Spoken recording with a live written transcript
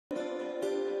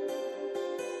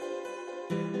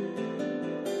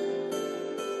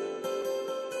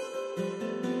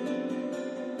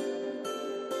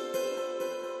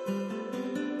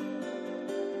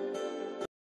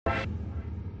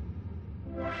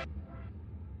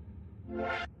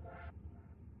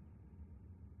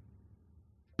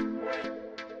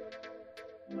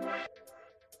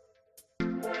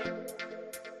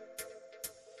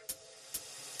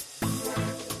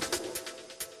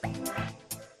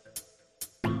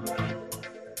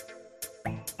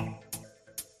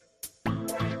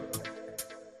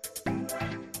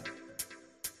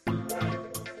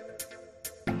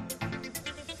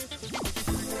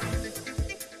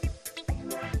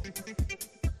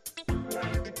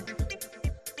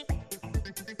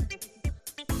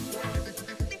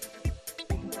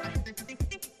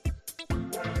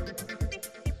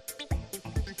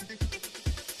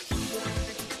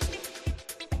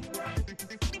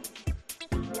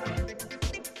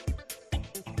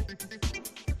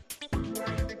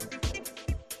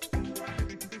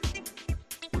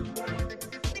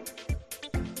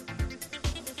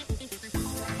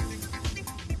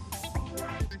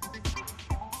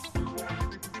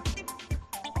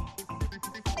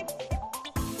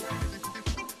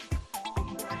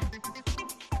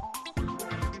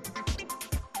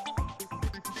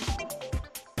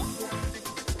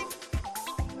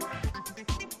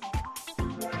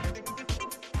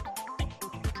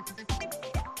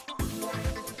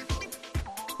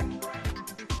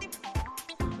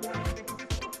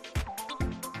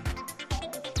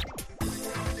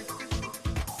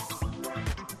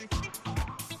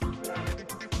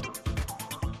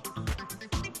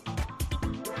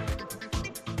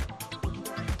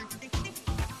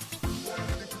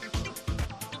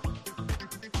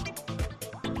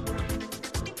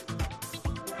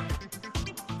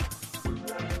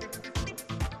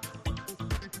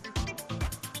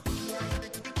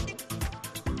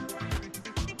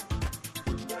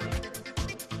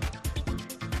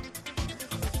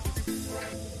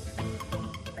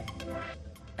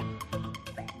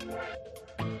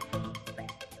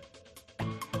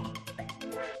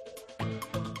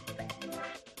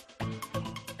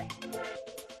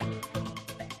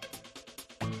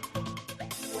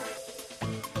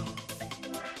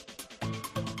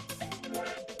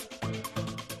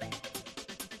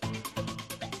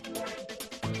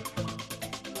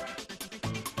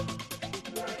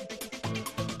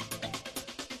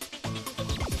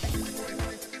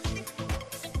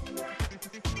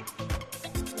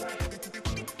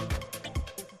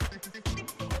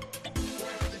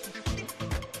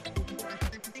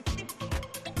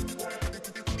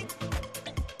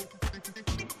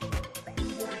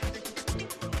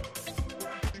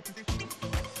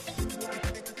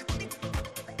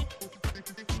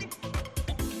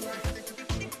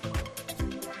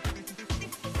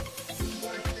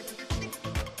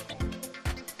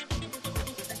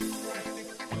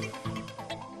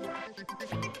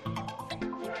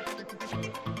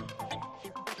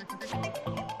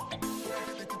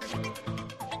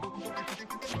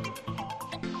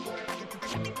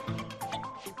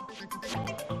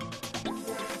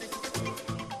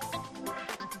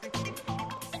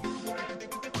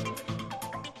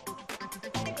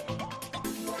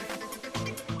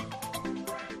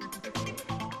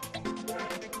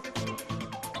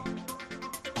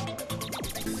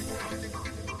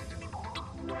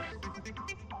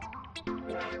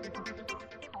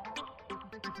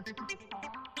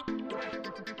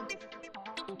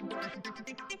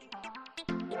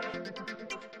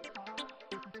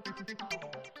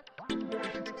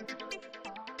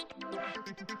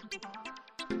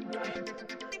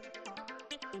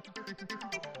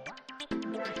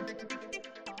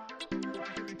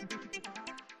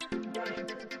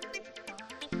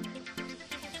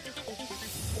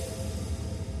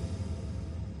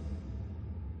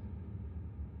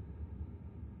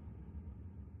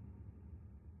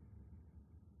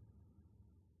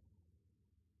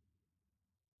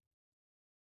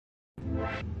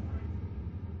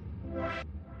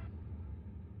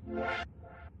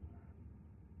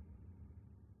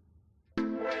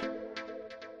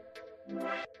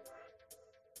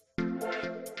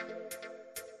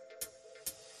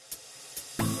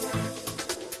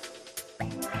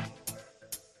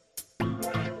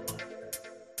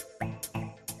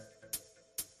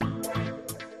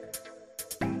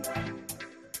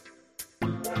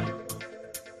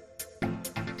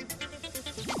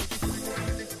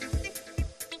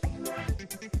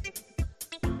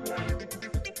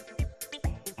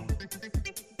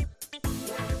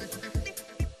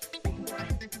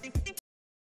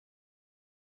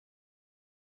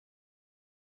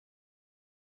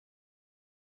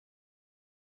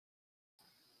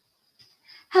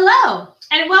Hello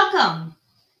and welcome.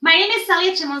 My name is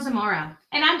Celia Chimon-Zamora,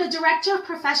 and I'm the Director of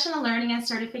Professional Learning and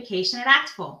Certification at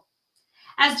ACTFL.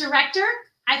 As Director,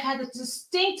 I've had the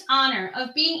distinct honor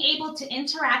of being able to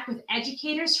interact with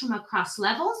educators from across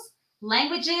levels,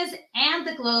 languages, and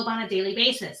the globe on a daily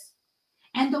basis.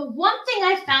 And the one thing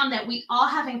I found that we all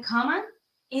have in common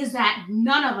is that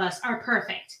none of us are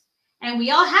perfect. And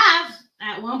we all have,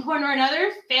 at one point or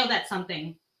another, failed at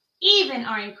something, even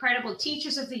our incredible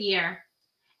Teachers of the Year.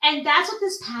 And that's what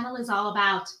this panel is all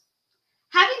about.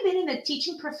 Having been in the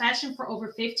teaching profession for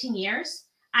over 15 years,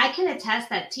 I can attest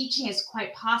that teaching is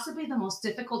quite possibly the most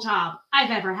difficult job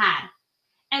I've ever had.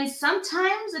 And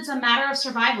sometimes it's a matter of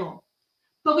survival.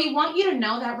 But we want you to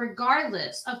know that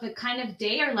regardless of the kind of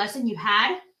day or lesson you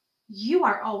had, you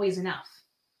are always enough.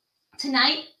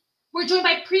 Tonight, we're joined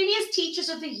by previous Teachers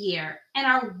of the Year and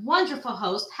our wonderful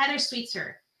host, Heather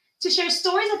Sweetser, to share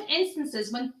stories of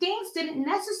instances when things didn't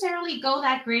necessarily go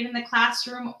that great in the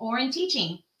classroom or in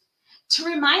teaching, to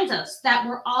remind us that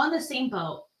we're all in the same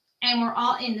boat and we're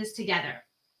all in this together.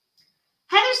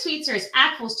 Heather Sweetser is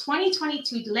ACTFL's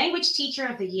 2022 Language Teacher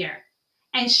of the Year,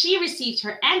 and she received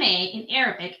her MA in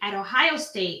Arabic at Ohio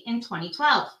State in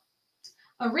 2012.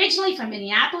 Originally from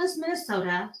Minneapolis,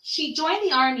 Minnesota, she joined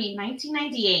the Army in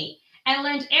 1998 and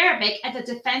learned Arabic at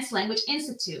the Defense Language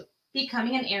Institute,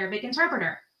 becoming an Arabic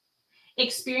interpreter.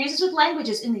 Experiences with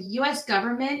languages in the U.S.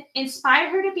 government inspired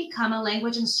her to become a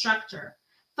language instructor,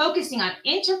 focusing on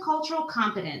intercultural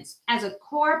competence as a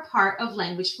core part of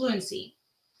language fluency.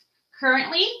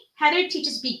 Currently, Heather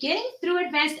teaches beginning through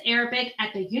advanced Arabic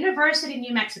at the University of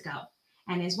New Mexico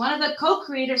and is one of the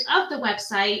co-creators of the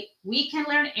website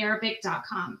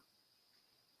wecanlearnarabic.com.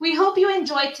 We hope you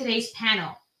enjoyed today's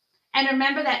panel, and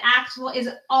remember that ACTFL is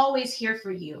always here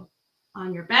for you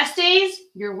on your best days,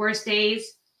 your worst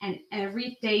days, and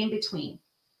every day in between.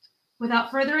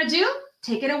 Without further ado,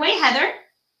 take it away, Heather.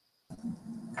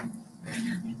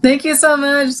 Thank you so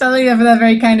much, Celia, for that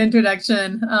very kind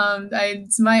introduction.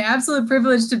 It's my absolute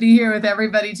privilege to be here with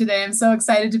everybody today. I'm so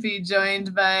excited to be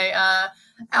joined by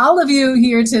all of you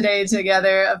here today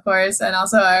together, of course, and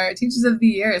also our Teachers of the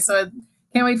Year. So I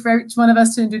can't wait for each one of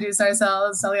us to introduce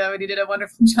ourselves. Celia already did a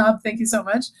wonderful job. Thank you so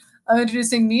much of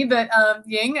introducing me. But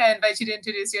Ying, I invite you to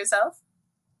introduce yourself.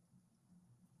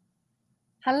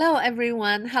 Hello,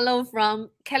 everyone. Hello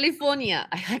from California.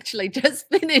 I actually just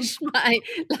finished my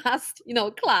last,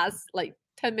 class like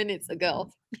 10 minutes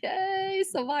ago. Yay,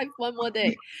 survived one more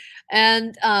day.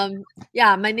 And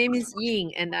my name is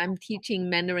Ying, and I'm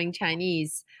teaching Mandarin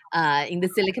Chinese in the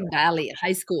Silicon Valley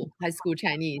high school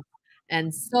Chinese.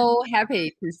 And so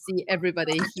happy to see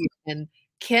everybody here and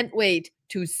can't wait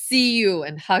to see you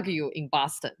and hug you in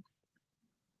Boston.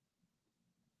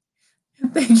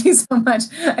 Thank you so much.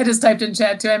 I just typed in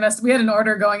chat too. We had an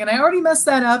order going and I already messed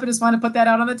that up. I just want to put that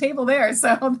out on the table there.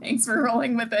 So thanks for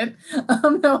rolling with it.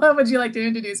 Noah, would you like to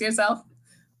introduce yourself?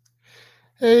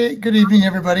 Hey, good evening,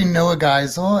 everybody. Noah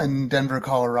Geisel in Denver,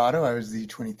 Colorado. I was the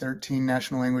 2013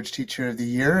 National Language Teacher of the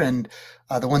Year. And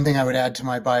the one thing I would add to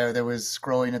my bio that was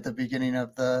scrolling at the beginning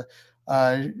of the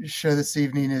show this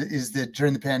evening is that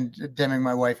during the pandemic,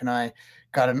 my wife and I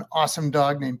got an awesome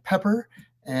dog named Pepper.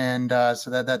 And so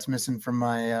that's missing from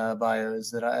my bio is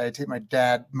that I take my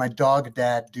dog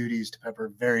dad duties to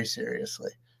Pepper very seriously.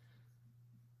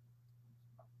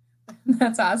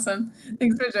 That's awesome.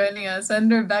 Thanks for joining us.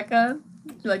 And Rebecca,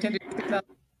 would you like to introduce yourself?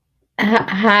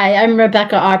 Hi, I'm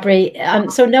Rebecca Aubrey.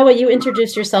 So Noah, you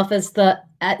introduced yourself as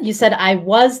you said I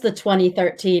was the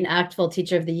 2013 ACTFL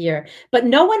Teacher of the Year, but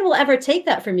no one will ever take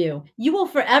that from you. You will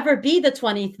forever be the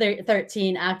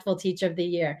 2013 ACTFL Teacher of the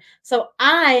Year. So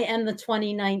I am the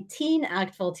 2019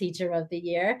 ACTFL Teacher of the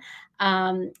Year.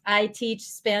 I teach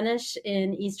Spanish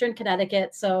in Eastern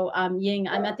Connecticut. So Ying,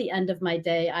 I'm at the end of my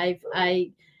day. I'm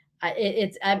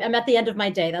at the end of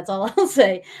my day. That's all I'll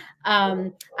say.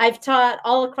 I've taught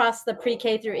all across the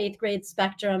pre-K through 8th grade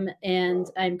spectrum, and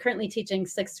I'm currently teaching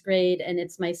 6th grade, and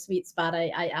it's my sweet spot.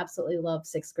 I absolutely love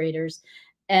 6th graders.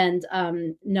 And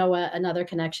Noah, another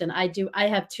connection. I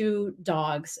have 2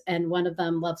 dogs, and one of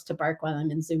them loves to bark while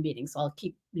I'm in Zoom meetings, so I'll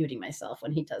keep muting myself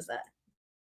when he does that.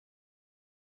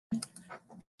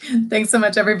 Thanks so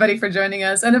much, everybody, for joining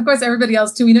us. And of course, everybody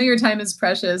else, too. We know your time is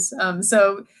precious.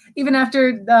 So even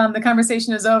after the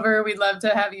conversation is over, we'd love to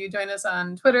have you join us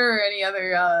on Twitter or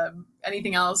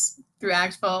anything else through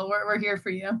ACTFL. We're here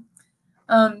for you.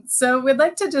 So we'd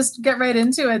like to just get right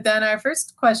into it then. Our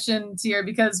first question here,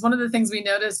 because one of the things we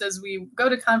noticed as we go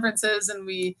to conferences and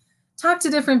we talk to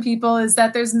different people is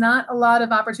that there's not a lot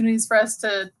of opportunities for us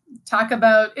to talk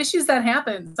about issues that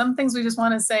happen. Some things we just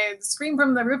want to say, scream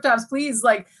from the rooftops, please,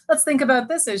 like, let's think about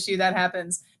this issue that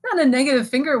happens. Not in a negative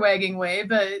finger wagging way,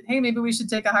 but hey, maybe we should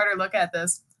take a harder look at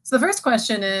this. So the first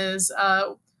question is,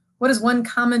 what is one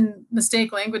common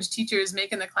mistake language teachers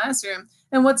make in the classroom?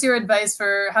 And what's your advice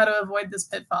for how to avoid this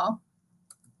pitfall?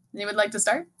 Anyone would like to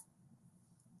start?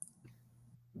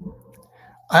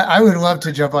 I would love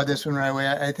to jump on this one right away.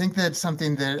 I think that's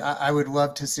something that I would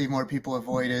love to see more people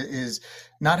avoid is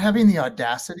not having the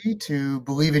audacity to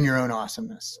believe in your own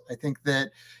awesomeness. I think that,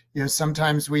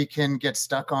 sometimes we can get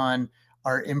stuck on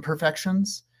our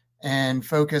imperfections and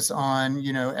focus on,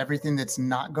 everything that's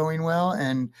not going well.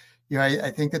 And,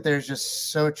 I think that there's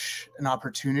just such an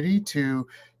opportunity to,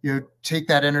 take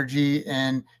that energy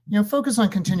and, focus on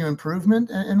continual improvement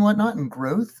and whatnot and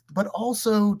growth, but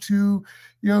also to,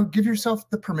 give yourself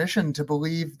the permission to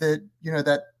believe that,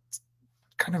 that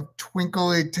kind of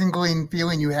tingling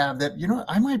feeling you have that,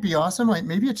 I might be awesome.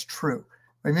 Maybe it's true.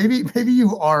 Right? Maybe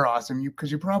you are awesome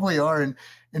because you probably are. And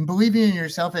believing in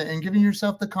yourself and giving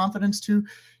yourself the confidence to,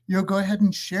 go ahead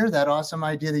and share that awesome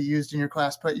idea that you used in your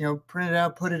class, but, print it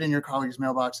out, put it in your colleagues'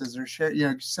 mailboxes or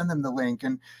share, send them the link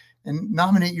and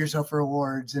nominate yourself for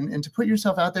awards and to put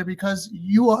yourself out there because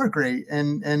you are great.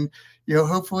 And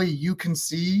hopefully you can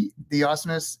see the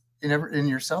awesomeness in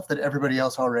yourself that everybody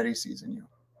else already sees in you.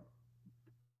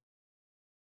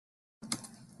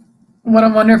 What a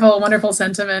wonderful, wonderful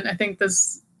sentiment. I think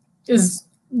this is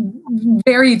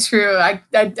very true. I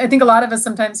think a lot of us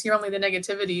sometimes hear only the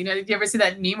negativity. Do you ever see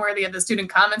that meme where they have the student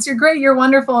comments, "You're great, you're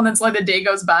wonderful," and then slowly the day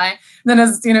goes by. And then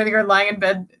as you're lying in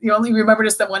bed, you only remember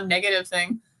just that one negative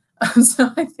thing.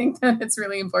 So I think that it's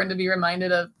really important to be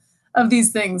reminded of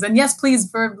these things. And yes,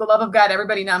 please, for the love of God,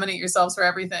 everybody nominate yourselves for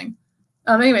everything.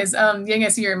 Anyways, Yang, I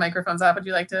see your microphone's off. Would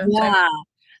you like to? Yeah.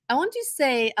 I want to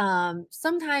say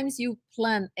sometimes you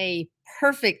plan a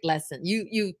perfect lesson.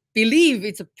 You believe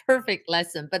it's a perfect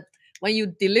lesson, but when you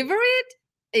deliver it,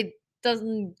 it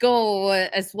doesn't go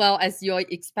as well as you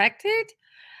expected.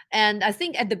 And I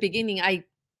think at the beginning, I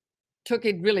took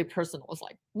it really personal. I was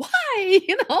like, why?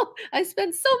 I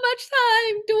spent so much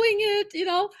time doing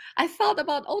it. I thought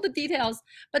about all the details,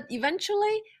 but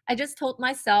eventually I just told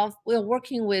myself we're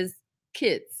working with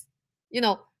kids,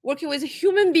 working with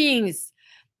human beings.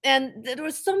 And there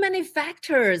were so many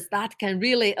factors that can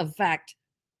really affect,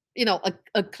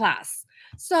 a class.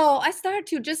 So I started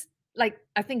to just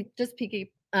piggyback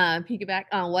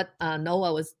on what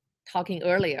Noah was talking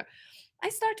earlier. I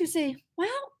started to say, well,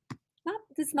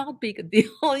 it's not big a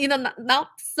deal, not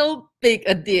so big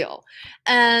a deal.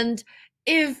 And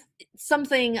if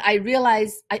something I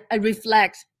realize, I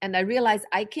reflect and I realize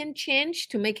I can change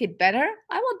to make it better,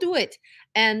 I will do it.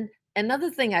 And another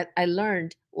thing I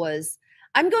learned was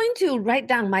I'm going to write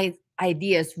down my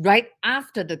ideas right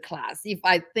after the class. If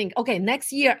I think, okay,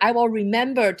 next year I will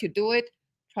remember to do it,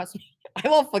 trust me, I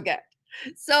won't forget.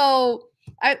 So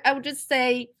I would just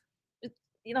say,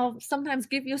 sometimes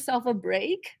give yourself a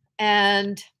break.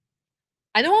 And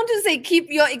I don't want to say keep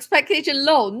your expectation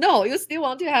low. No, you still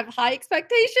want to have high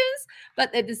expectations,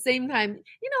 but at the same time,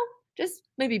 just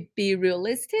maybe be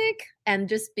realistic and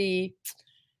just be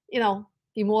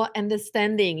more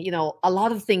understanding. A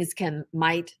lot of things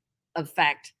might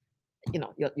affect,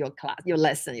 your class, your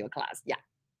lesson, your class. Yeah.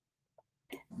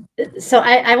 So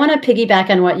I want to piggyback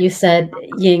on what you said,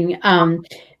 Ying,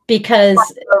 because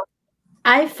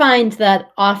I find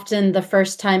that often the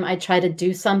first time I try to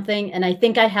do something and I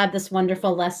think I have this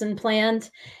wonderful lesson planned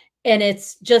and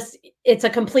it's a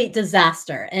complete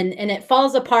disaster and it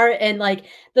falls apart and like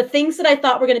the things that I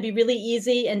thought were going to be really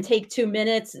easy and take 2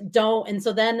 minutes don't. And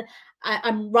so then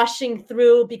I'm rushing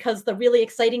through because the really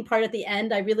exciting part at the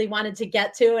end I really wanted to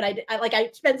get to. And I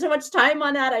spent so much time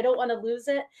on that. I don't want to lose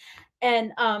it.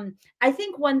 And I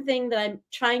think one thing that I'm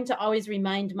trying to always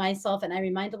remind myself, and I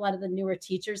remind a lot of the newer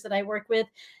teachers that I work with,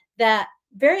 that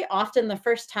very often the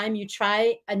first time you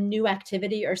try a new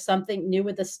activity or something new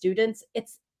with the students,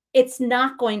 it's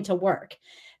not going to work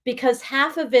because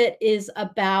half of it is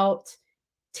about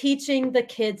teaching the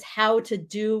kids how to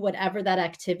do whatever that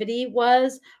activity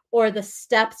was or the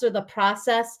steps or the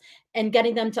process and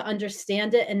getting them to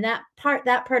understand it. And that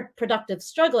productive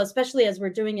struggle, especially as we're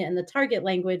doing it in the target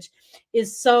language,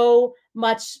 is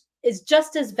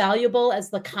just as valuable as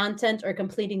the content or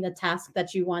completing the task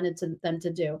that you wanted them to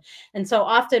do. And so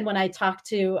often when I talk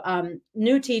to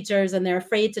new teachers and they're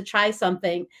afraid to try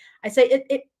something, I say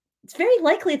it's very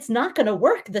likely it's not going to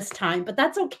work this time, but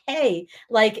that's okay.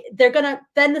 Like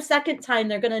then the second time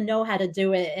they're going to know how to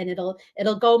do it and it'll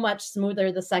go much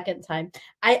smoother the second time.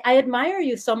 I admire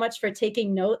you so much for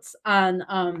taking notes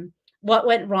on what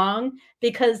went wrong,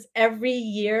 because every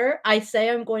year I say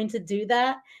I'm going to do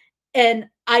that and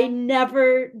I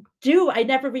never do. I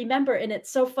never remember. And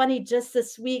it's so funny, just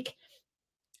this week,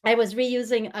 I was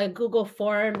reusing a Google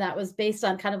form that was based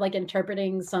on kind of like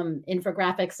interpreting some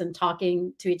infographics and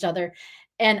talking to each other.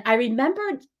 And I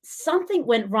remembered something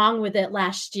went wrong with it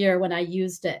last year when I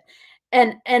used it.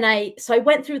 So I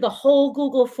went through the whole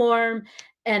Google form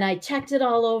and I checked it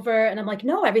all over and I'm like,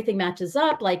 no, everything matches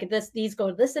up. Like these go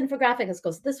to this infographic, this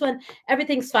goes to this one.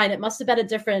 Everything's fine. It must have been a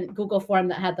different Google form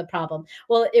that had the problem.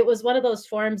 Well, it was one of those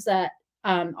forms that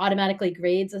automatically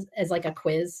grades as like a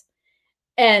quiz.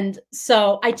 And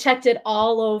so I checked it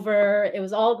all over. It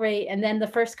was all great. And then the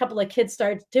first couple of kids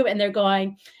started to do it and they're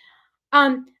going,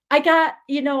 I got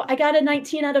a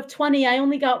 19 out of 20. I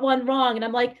only got one wrong. And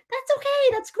I'm like, that's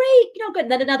okay. That's great. Good.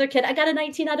 And then another kid, I got a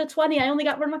 19 out of 20. I only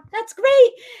got one wrong. That's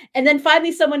great. And then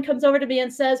finally someone comes over to me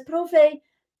and says, Profe,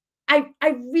 I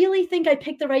really think I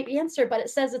picked the right answer, but it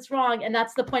says it's wrong. And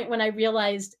that's the point when I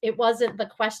realized it wasn't the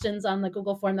questions on the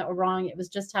Google form that were wrong. It was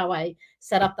just how I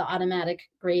set up the automatic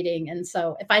grading. And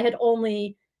so if I had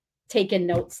only taken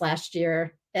notes last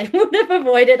year, I would have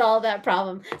avoided all that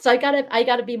problem. So I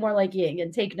gotta be more like Ying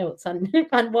and take notes on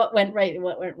what went right and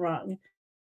what went wrong.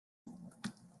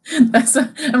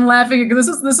 I'm laughing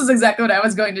because this is exactly what I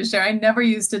was going to share. I never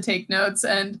used to take notes,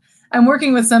 and I'm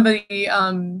working with somebody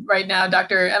right now,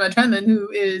 Dr. Emma Trentman, who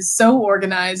is so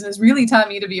organized and has really taught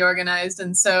me to be organized.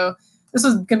 And so this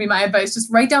was going to be my advice: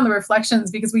 just write down the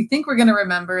reflections, because we think we're going to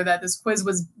remember that this quiz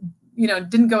was,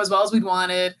 didn't go as well as we'd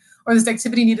wanted, or this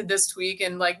activity needed this tweak,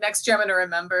 and like next year I'm going to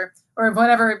remember, or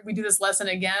whatever, we do this lesson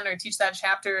again, or teach that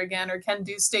chapter again, or can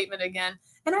do statement again.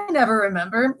 And I never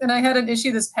remember. And I had an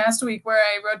issue this past week where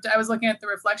I was looking at the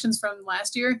reflections from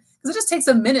last year, because it just takes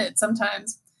a minute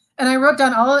sometimes. And I wrote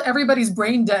down everybody's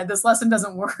brain dead. This lesson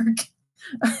doesn't work.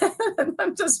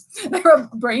 I wrote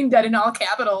brain dead in all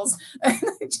capitals. And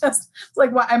I just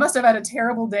like, well, I must have had a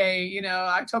terrible day,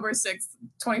 October 6th,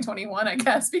 2021, I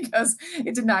guess, because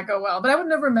it did not go well. But I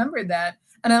wouldn't have remembered that.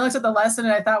 And I looked at the lesson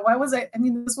and I thought,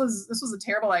 this was a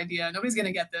terrible idea. Nobody's going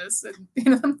to get this, and,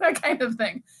 that kind of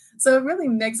thing. So it really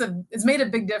it's made a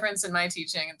big difference in my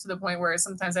teaching, to the point where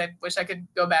sometimes I wish I could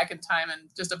go back in time and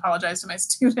just apologize to my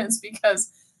students,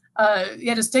 because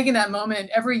just taking that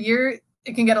moment every year,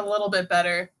 it can get a little bit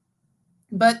better.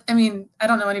 But I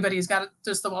don't know anybody who's got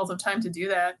just the wealth of time to do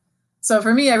that. So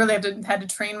for me, I really had to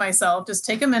train myself. Just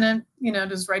take a minute,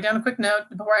 just write down a quick note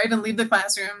before I even leave the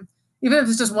classroom, even if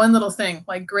it's just one little thing,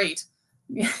 like great,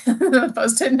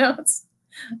 Post-it notes.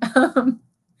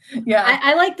 Yeah,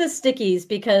 I like the stickies,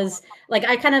 because like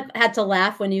I kind of had to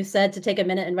laugh when you said to take a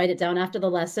minute and write it down after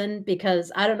the lesson, because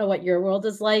I don't know what your world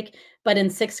is like, but in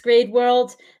 6th grade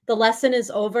world, the lesson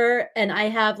is over and I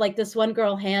have like this one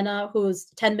girl, Hannah, who's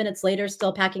 10 minutes later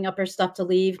still packing up her stuff to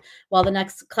leave while the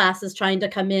next class is trying to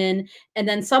come in. And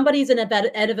then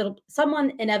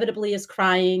someone inevitably is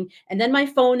crying. And then my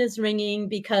phone is ringing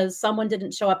because someone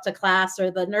didn't show up to class,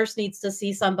 or the nurse needs to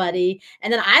see somebody.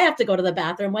 And then I have to go to the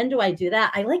bathroom. When do I do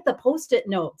that? I like the Post-it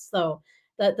notes though.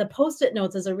 The Post-it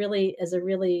notes is a really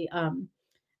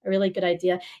good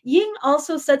idea. Ying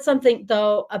also said something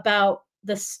though about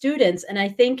the students, and I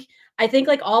think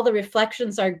like all the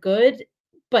reflections are good,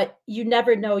 but you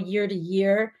never know year to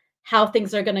year how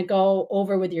things are going to go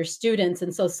over with your students.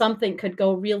 And so something could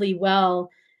go really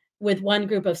well with one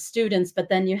group of students, but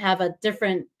then you have a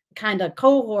different kind of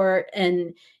cohort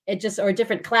and or a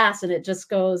different class, and it just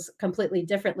goes completely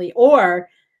differently. Or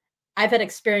I've had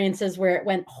experiences where it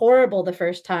went horrible the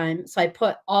first time, so I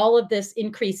put all of this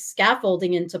increased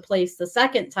scaffolding into place the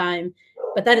second time,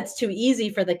 but then it's too easy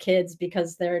for the kids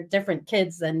because they're different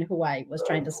kids than who I was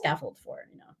trying to scaffold for,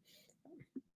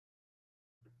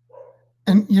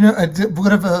 And, a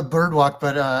bit of a bird walk,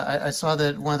 but I saw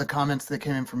that one of the comments that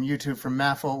came in from YouTube from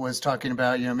Maffel was talking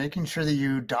about, making sure that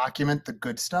you document the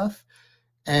good stuff.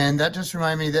 And that just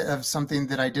reminded me of something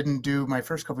that I didn't do my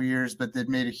first couple of years, but that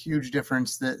made a huge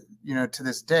difference that, to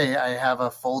this day, I have a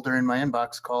folder in my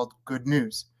inbox called Good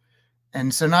News.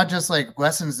 And so not just like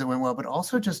lessons that went well, but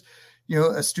also just,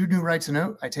 a student who writes a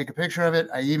note, I take a picture of it,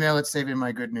 I email it, save it in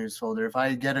my Good News folder. If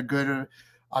I get a good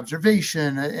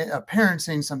observation, a parent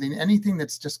saying something, anything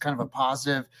that's just kind of a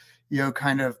positive,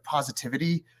 kind of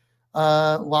positivity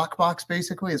lockbox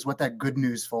basically is what that Good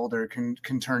News folder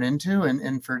can turn into.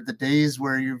 And for the days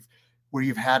where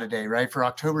you've had a day, right? For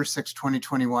October 6,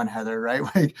 2021, Heather, right?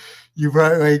 Like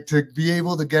to be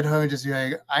able to get home and just be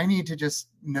like, I need to just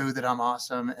know that I'm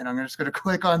awesome. And I'm just going to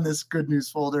click on this Good News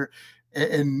folder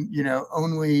and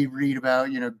only read about,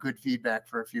 good feedback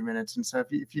for a few minutes. And so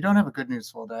if you don't have a Good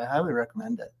News folder, I highly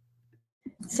recommend it.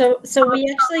 So we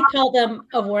actually call them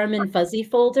a warm and fuzzy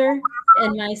folder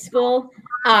in my school.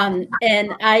 And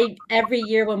every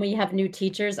year when we have new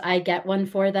teachers, I get one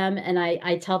for them and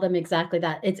I tell them exactly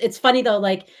that. It's funny though,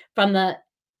 like from the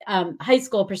high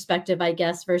school perspective, I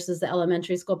guess, versus the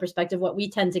elementary school perspective, what we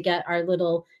tend to get are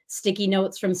little sticky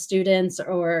notes from students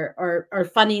or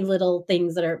funny little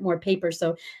things that are more paper.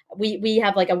 So we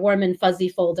have like a warm and fuzzy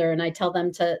folder, and I tell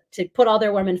them to put all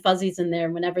their warm and fuzzies in there.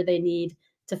 And whenever they need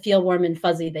to feel warm and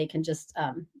fuzzy, they can just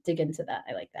dig into that.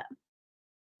 I like that.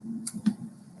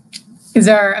 These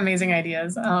are amazing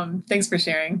ideas. Thanks for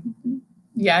sharing.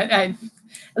 Yeah,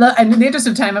 in the interest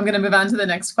of time, I'm going to move on to the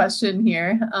next question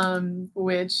here,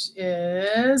 which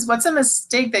is, what's a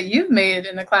mistake that you've made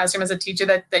in the classroom as a teacher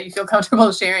that you feel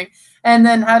comfortable sharing? And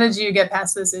then how did you get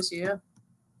past this issue?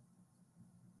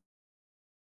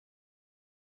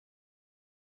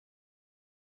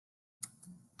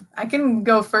 I can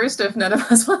go first if none of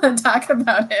us want to talk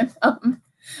about it.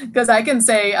 Because I can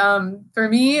say, for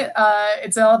me,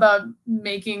 it's all about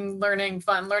making learning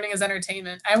fun. Learning is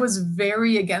entertainment. I was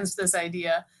very against this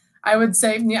idea. I would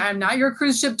say, I'm not your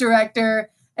cruise ship director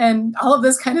and all of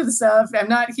this kind of stuff. I'm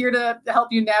not here to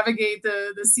help you navigate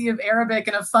the Sea of Arabic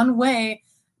in a fun way.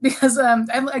 Because,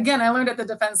 again, I learned at the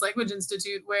Defense Language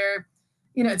Institute where,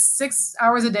 it's 6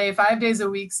 hours a day, 5 days a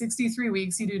week, 63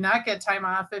 weeks. You do not get time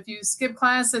off. If you skip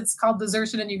class, it's called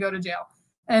desertion and you go to jail.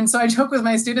 And so I joke with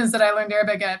my students that I learned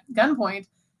Arabic at gunpoint.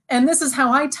 And this is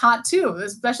how I taught too,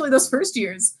 especially those first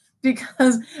years.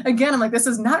 Because again, I'm like, this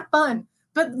is not fun.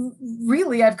 But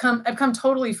really, I've come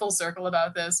totally full circle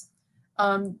about this.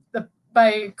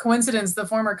 By coincidence, the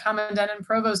former commandant and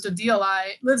provost of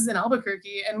DLI lives in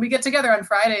Albuquerque. And we get together on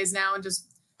Fridays now and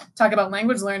just talk about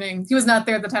language learning. He was not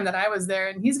there at the time that I was there.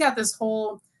 And he's got this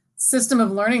whole system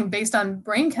of learning based on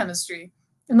brain chemistry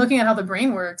and looking at how the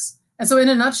brain works. And so in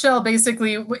a nutshell,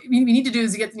 basically, what you need to do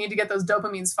is you need to get those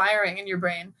dopamines firing in your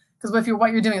brain. Because what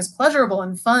you're doing is pleasurable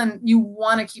and fun, you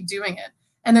want to keep doing it.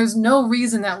 And there's no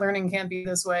reason that learning can't be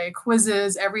this way.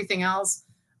 Quizzes, everything else.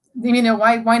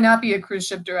 Why not be a cruise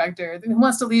ship director? Who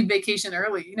wants to leave vacation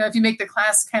early? If you make the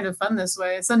class kind of fun this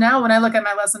way. So now when I look at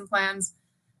my lesson plans,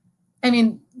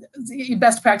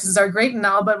 best practices are great and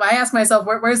all, but I ask myself,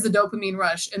 where's the dopamine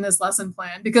rush in this lesson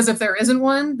plan? Because if there isn't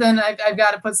one, then I've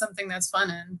got to put something that's fun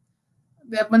in.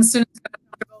 When students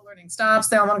learning stops,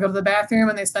 they all want to go to the bathroom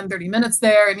and they spend 30 minutes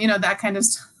there and, that kind of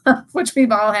stuff, which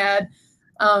we've all had.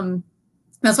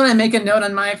 That's when I make a note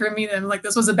on for me. I'm like,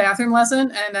 this was a bathroom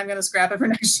lesson and I'm going to scrap it for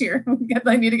next year.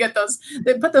 I need to get those,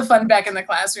 put the fun back in the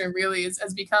classroom really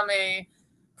has become a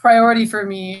priority for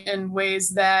me in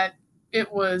ways that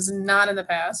it was not in the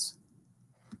past.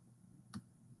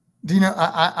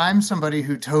 I'm somebody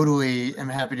who totally am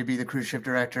happy to be the cruise ship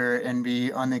director and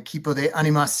be on the equipo de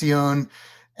animación.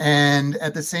 And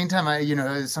at the same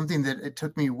time, something that it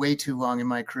took me way too long in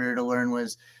my career to learn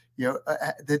was,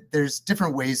 that there's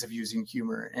different ways of using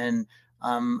humor. And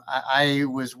I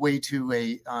was way too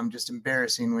just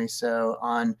embarrassingly so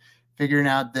on figuring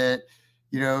out that,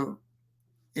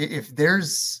 if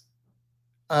there's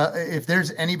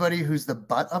anybody who's the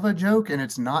butt of a joke and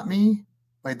it's not me,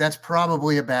 like that's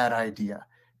probably a bad idea.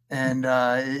 And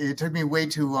it took me way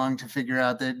too long to figure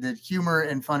out that humor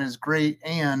and fun is great.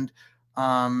 And,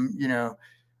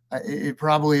 it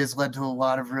probably has led to a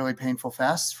lot of really painful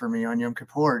fasts for me on Yom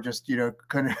Kippur, just,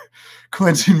 kind of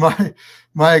cleansing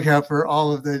my account for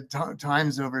all of the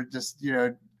times over just,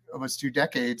 almost 2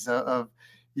 decades of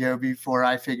before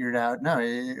I figured out, no,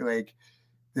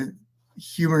 the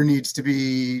humor needs to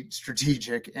be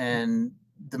strategic. And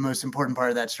the most important part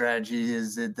of that strategy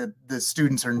is that the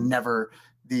students are never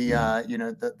the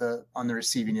on the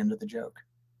receiving end of the joke.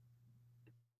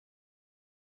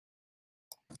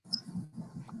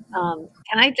 Can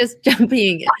I just jump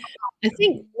in? I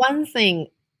think one thing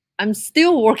I'm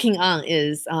still working on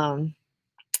is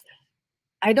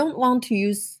I don't want to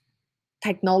use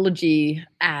technology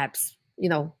apps,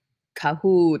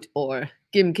 Kahoot or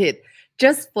GimKit,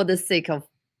 just for the sake of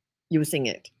using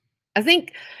it. I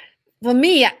think for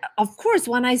me, of course,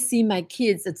 when I see my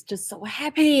kids, it's just so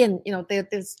happy and, they're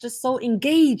just so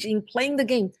engaged in playing the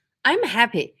game. I'm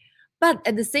happy. But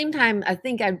at the same time, I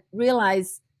think I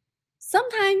realize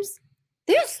sometimes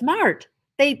they're smart.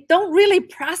 They don't really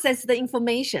process the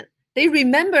information. They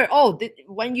remember,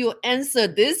 when you answer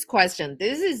this question,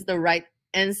 this is the right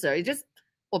answer. It just,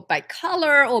 or by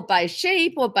color or by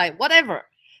shape or by whatever.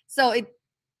 So it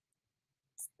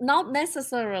not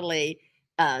necessarily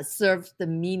serves the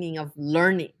meaning of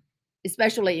learning,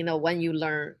 especially, when you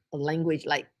learn a language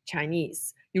like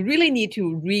Chinese. You really need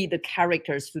to read the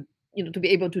characters to be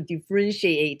able to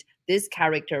differentiate this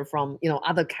character from,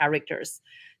 other characters.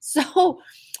 So,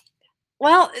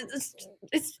 well,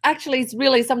 it's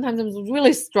really, sometimes I'm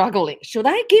really struggling. Should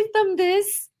I give them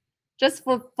this just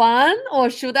for fun, or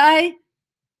should I,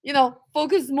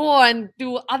 focus more and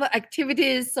do other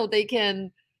activities so they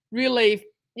can, really,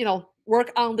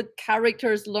 work on the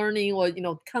characters learning or,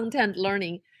 content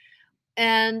learning.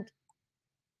 And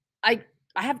I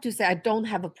have to say, I don't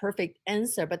have a perfect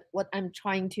answer, but what I'm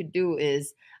trying to do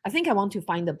is, I think I want to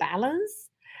find a balance,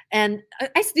 and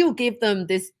I still give them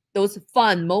those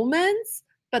fun moments,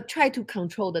 but try to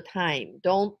control the time.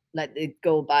 Don't let it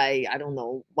go by, I don't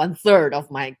know, 1/3 of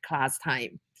my class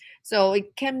time. So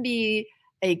it can be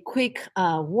a quick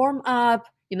warm up,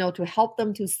 to help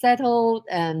them to settle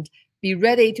and be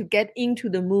ready to get into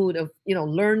the mood of,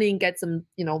 learning, get some,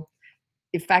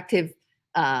 effective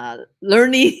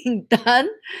learning done.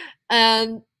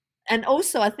 And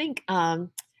also I think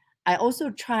I also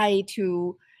try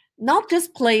to not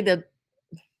just play the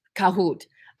Kahoot.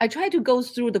 I try to go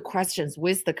through the questions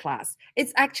with the class.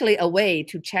 It's actually a way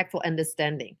to check for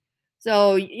understanding.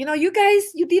 So, you guys,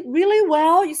 you did really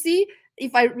well. You see,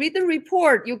 if I read the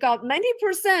report, you got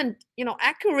 90%,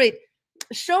 accurate.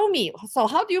 Show me. So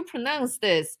how do you pronounce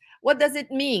this? What does it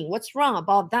mean? What's wrong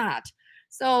about that?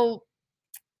 So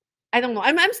I don't know.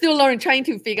 I'm still learning, trying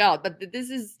to figure out, but this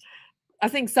is, I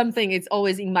think, something it's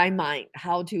always in my mind,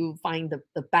 how to find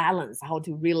the balance, how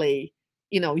to really,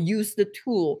 use the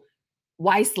tool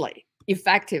wisely,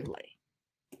 effectively.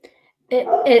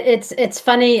 It's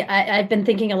funny. I've been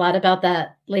thinking a lot about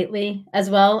that lately as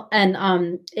well.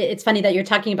 And it's funny that you're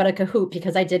talking about a Kahoot,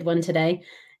 because I did one today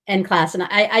in class, and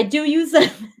I do use them.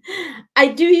 I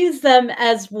do use them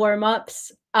as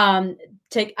warm-ups. I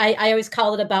always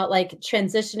call it about like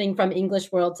transitioning from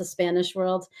English world to Spanish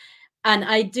world. And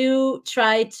I do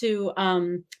try to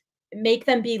make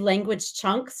them be language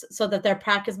chunks so that they're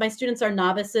practice. My students are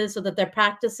novices, so that they're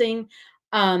practicing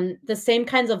the same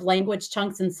kinds of language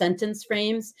chunks and sentence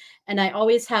frames. And I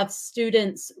always have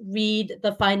students read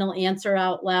the final answer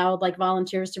out loud, like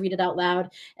volunteers to read it out loud.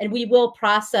 And we will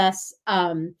process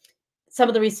some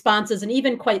of the responses, and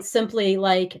even quite simply,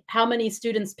 like how many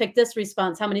students pick this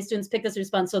response, how many students pick this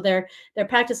response. So they're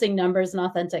practicing numbers and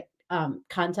authentic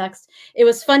context. It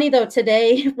was funny though,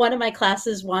 today, one of my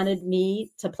classes wanted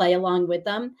me to play along with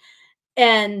them.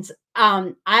 And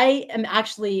I am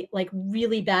actually like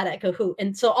really bad at Kahoot.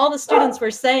 And so all the students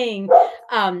were saying,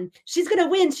 she's going to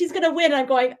win. She's going to win. I'm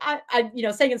going, I'm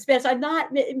saying in Spanish, I'm not,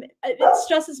 it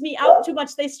stresses me out too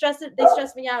much. They stress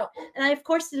me out. And I, of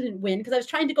course, didn't win because I was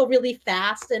trying to go really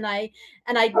fast. And I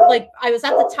was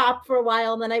at the top for a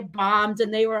while, and then I bombed,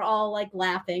 and they were all like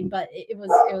laughing, but it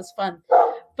was fun.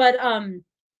 But,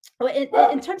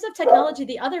 in terms of technology,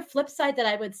 the other flip side that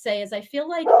I would say is I feel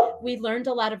like we learned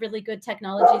a lot of really good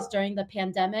technologies during the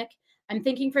pandemic. I'm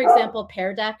thinking, for example,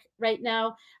 Pear Deck right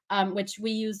now, which we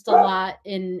used a lot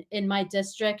in my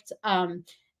district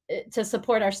to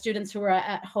support our students who were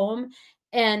at home.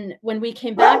 And when we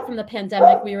came back from the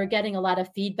pandemic, we were getting a lot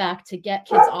of feedback to get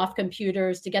kids off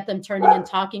computers, to get them turning and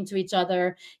talking to each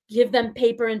other, give them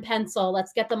paper and pencil.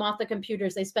 Let's get them off the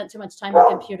computers. They spent too much time on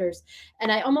computers.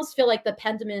 And I almost feel like the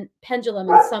pendulum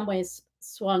in some ways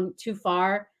swung too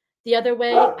far the other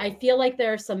way. I feel like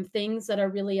there are some things that are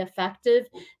really effective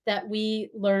that we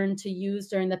learned to use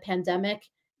during the pandemic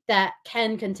that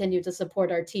can continue to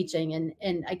support our teaching.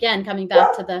 And again, coming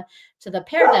back to the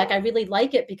Pear Deck, I really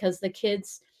like it because the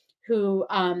kids who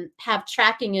have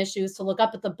tracking issues to look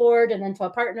up at the board and then to a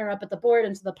partner, up at the board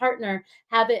and to the partner,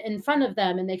 have it in front of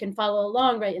them, and they can follow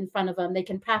along right in front of them. They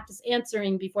can practice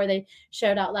answering before they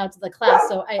shout out loud to the class.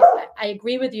 So I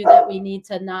agree with you that we need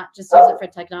to not just use it for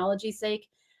technology's sake,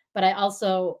 but I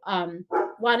also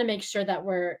want to make sure that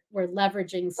we're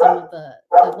leveraging some of the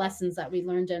lessons that we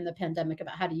learned during the pandemic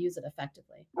about how to use it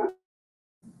effectively.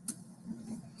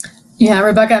 Yeah,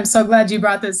 Rebecca, I'm so glad you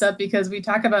brought this up, because we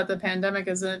talk about the pandemic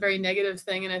as a very negative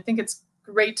thing. And I think it's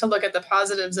great to look at the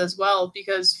positives as well,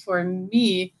 because for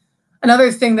me,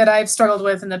 another thing that I've struggled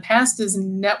with in the past is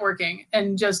networking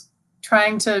and just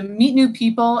trying to meet new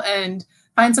people and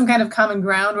find some kind of common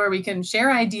ground where we can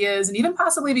share ideas and even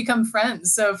possibly become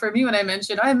friends. So for me, when I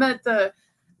mentioned I met the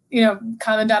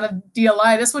commandant of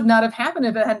DLI, this would not have happened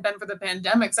if it hadn't been for the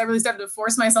pandemic. So I really started to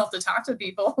force myself to talk to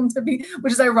people,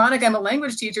 which is ironic. I'm a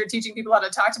language teacher teaching people how to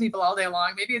talk to people all day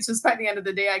long. Maybe it's just by the end of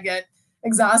the day I get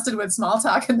exhausted with small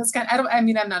talk and this kind. I'm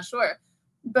not sure.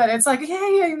 But it's like,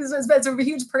 it's a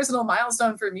huge personal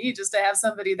milestone for me just to have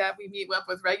somebody that we meet up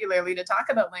with regularly to talk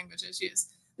about language issues.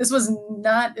 This was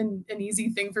not an easy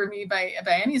thing for me by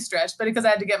any stretch, but because I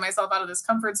had to get myself out of this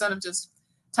comfort zone of just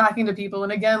talking to people.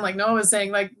 And again, like Noah was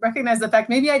saying, like recognize the fact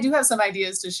maybe I do have some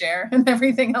ideas to share and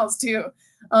everything else too.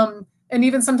 And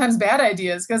even sometimes bad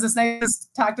ideas, because it's nice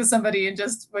to talk to somebody and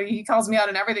just when he calls me out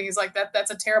and everything, he's like,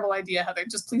 that's a terrible idea, Heather.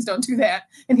 Just please don't do that.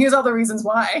 And here's all the reasons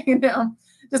why,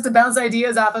 just to bounce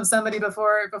ideas off of somebody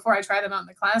before I try them out in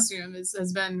the classroom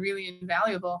has been really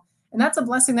invaluable. And that's a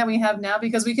blessing that we have now,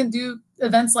 because we can do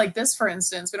events like this, for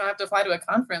instance. We don't have to fly to a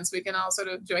conference. We can all sort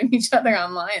of join each other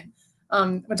online,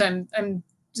 which I'm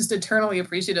just eternally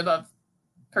appreciative of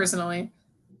personally.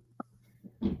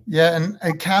 Yeah,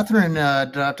 and Catherine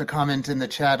dropped a comment in the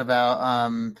chat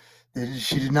about that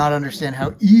she did not understand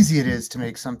how easy it is to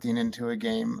make something into a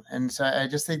game. And so I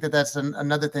just think that that's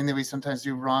another thing that we sometimes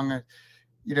do wrong,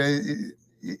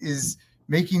 is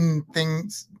making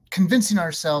things, convincing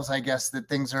ourselves, I guess, that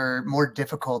things are more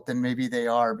difficult than maybe they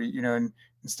are. But, and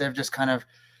instead of just kind of,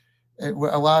 a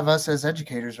lot of us as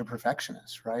educators are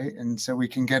perfectionists, right? And so we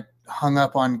can get hung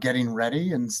up on getting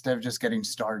ready instead of just getting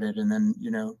started and then,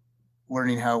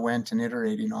 learning how it went and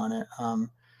iterating on it.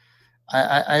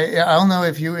 I don't know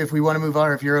if we want to move on,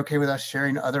 or if you're okay with us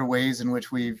sharing other ways in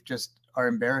which we've just are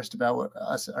embarrassed about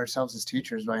ourselves as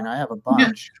teachers. Right? And I have a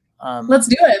bunch. Let's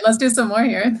do it. Let's do some more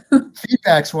here.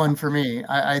 Feedback's one for me.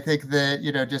 I think that,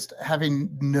 just having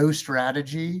no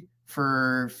strategy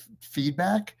for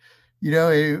feedback,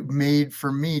 it made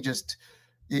for me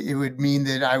it would mean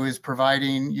that I was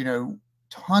providing,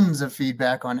 tons of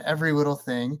feedback on every little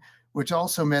thing, which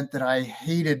also meant that I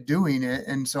hated doing it.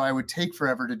 And so I would take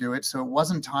forever to do it. So it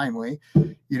wasn't timely,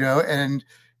 and,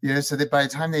 so that by the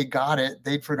time they got it,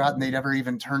 they'd forgotten they'd ever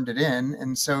even turned it in.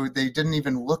 And so they didn't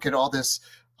even look at all this.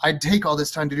 I'd take all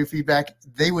this time to do feedback.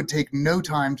 They would take no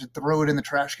time to throw it in the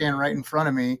trash can right in front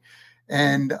of me.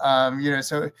 And,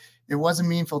 so it wasn't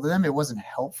meaningful to them. It wasn't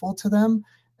helpful to them.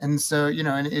 And so,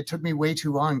 and it took me way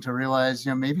too long to realize,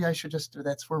 maybe I should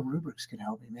that's where rubrics can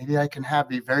help me. Maybe I can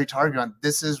be very targeted on,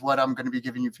 this is what I'm going to be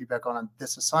giving you feedback on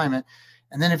this assignment.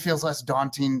 And then it feels less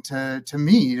daunting to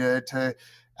me to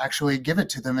actually give it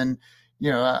to them. And,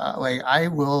 like, I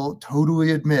will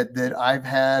totally admit that I've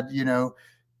had,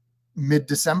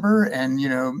 mid-December and,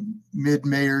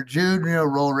 mid-May or June,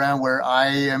 roll around where I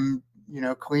am,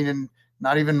 cleaning,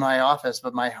 not even my office,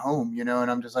 but my home, and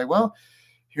I'm just like, well,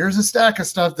 here's a stack of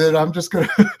stuff that I'm just going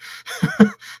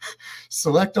to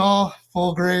select all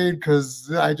full grade because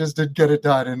I just didn't get it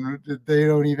done and they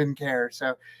don't even care.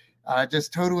 So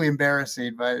just totally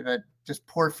embarrassing, but just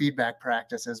poor feedback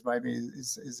practices by me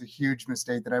is a huge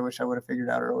mistake that I wish I would have figured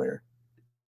out earlier.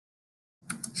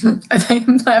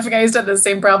 I'm laughing. I used to have the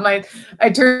same problem. I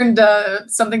turned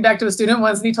something back to a student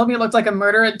once, and he told me it looked like a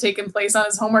murder had taken place on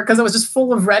his homework because it was just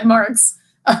full of red marks.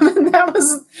 And that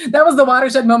was the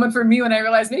watershed moment for me when I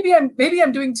realized maybe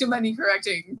I'm doing too many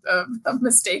correcting of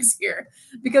mistakes here,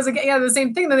 because again, the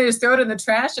same thing. Then they just throw it in the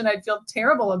trash, and I'd feel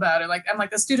terrible about it. I'm like,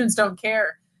 the students don't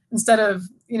care, instead of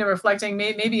reflecting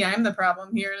maybe I'm the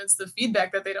problem here, and it's the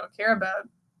feedback that they don't care about.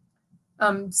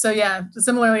 So yeah,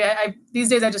 similarly, I these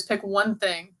days I just pick one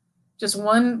thing, just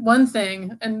one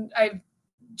thing, and I've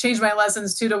changed my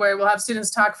lessons too to where we'll have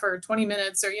students talk for 20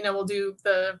 minutes, or we'll do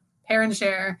the parent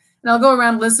share, and I'll go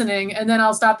around listening, and then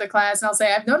I'll stop the class and I'll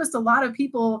say, I've noticed a lot of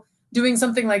people doing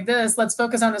something like this. Let's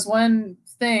focus on this one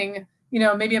thing,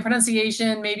 maybe a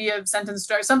pronunciation, maybe a sentence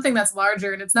structure, something that's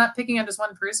larger, and it's not picking on just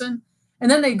one person. And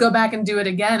then they go back and do it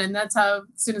again, and that's how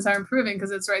students are improving,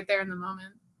 because it's right there in the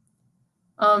moment.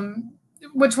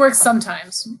 Which works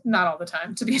sometimes, not all the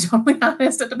time, to be totally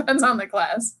honest. It depends on the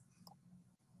class.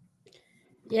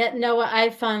 Yeah, no,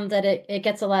 I found that it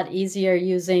gets a lot easier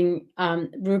using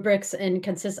rubrics, and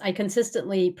I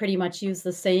consistently pretty much use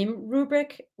the same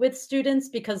rubric with students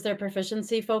because they're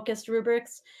proficiency-focused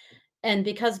rubrics. And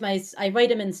because I write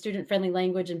them in student-friendly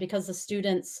language, and because the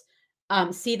students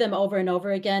see them over and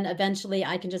over again, eventually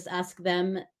I can just ask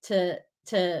them to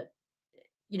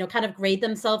kind of grade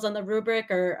themselves on the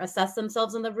rubric or assess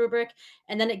themselves on the rubric.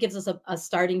 And then it gives us a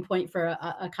starting point for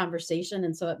a conversation.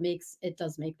 And so it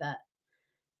does make that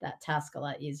task a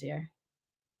lot easier.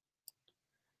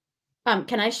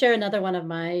 Can I share another one of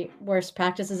my worst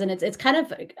practices? And it's kind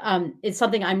of, it's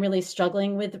something I'm really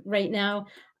struggling with right now.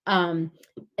 And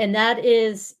that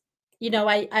is,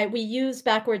 we use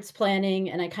backwards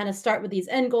planning, and I kind of start with these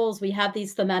end goals. We have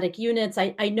these thematic units.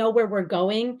 I know where we're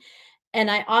going. And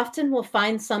I often will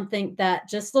find something that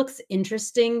just looks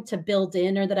interesting to build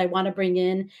in, or that I want to bring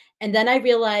in. And then I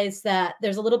realize that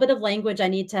there's a little bit of language I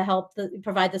need to help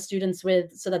provide the students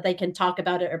with so that they can talk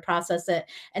about it or process it.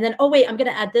 And then, oh, wait, I'm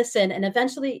going to add this in. And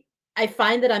eventually I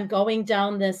find that I'm going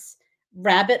down this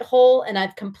rabbit hole, and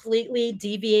I've completely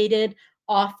deviated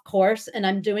off course, and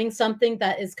I'm doing something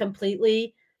that is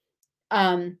completely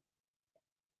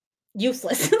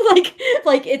useless.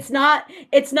 like it's not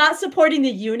supporting the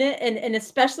unit, and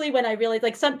especially when I realize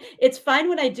it's fine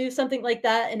when I do something like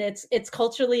that and it's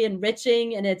culturally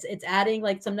enriching and it's adding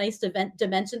like some nice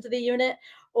dimension to the unit,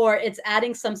 or it's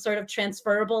adding some sort of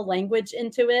transferable language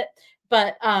into it.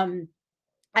 But I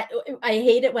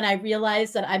hate it when I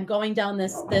realize that I'm going down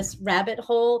this rabbit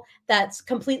hole that's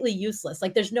completely useless.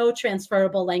 Like there's no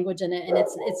transferable language in it, and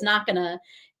it's not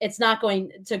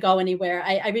going to go anywhere.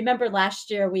 I remember last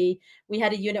year we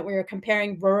had a unit where we were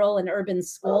comparing rural and urban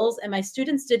schools, and my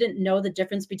students didn't know the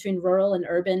difference between rural and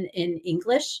urban in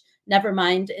English, never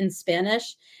mind in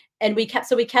Spanish. And we kept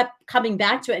coming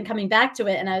back to it and coming back to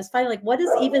it, and I was finally like, what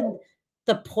is even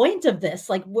the point of this?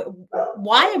 Like,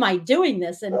 why am I doing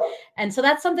this? And so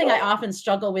that's something I often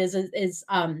struggle with is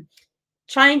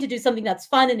trying to do something that's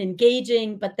fun and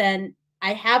engaging, but then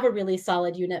I have a really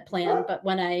solid unit plan. But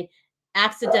when I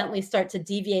accidentally start to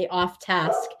deviate off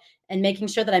task and making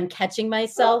sure that I'm catching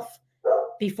myself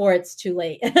before it's too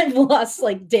late, and I've lost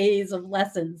like days of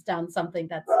lessons down something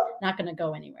that's not going to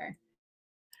go anywhere.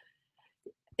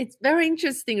 It's very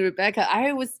interesting, Rebecca.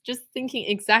 I was just thinking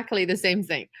exactly the same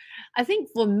thing. I think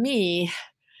for me,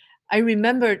 I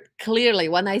remember clearly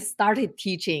when I started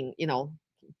teaching,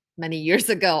 many years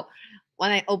ago, when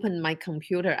I opened my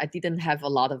computer, I didn't have a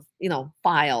lot of,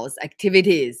 files,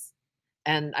 activities.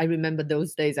 And I remember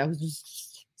those days I was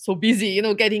just so busy,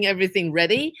 getting everything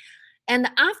ready. And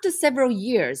after several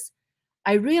years,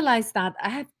 I realized that I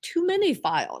have too many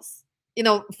files,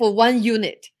 for one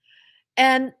unit.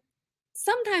 And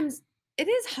sometimes it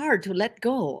is hard to let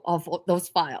go of those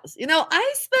files.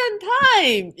 I spend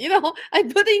time, I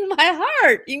putting my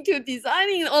heart into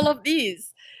designing all of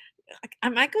these.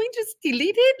 Am I going to just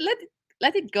delete it?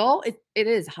 Let it go? It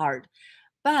is hard.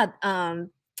 But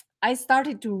I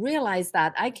started to realize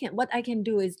that what I can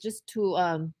do is just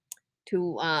to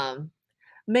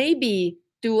maybe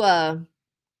do I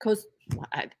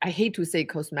hate to say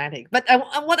cosmetic, but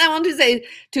what I want to say is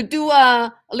to do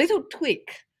a little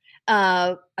tweak.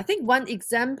 I think one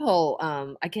example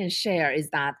I can share is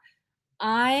that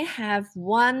I have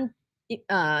one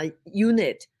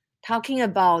unit talking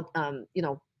about,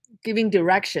 giving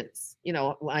directions.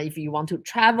 If you want to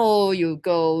travel, you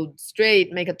go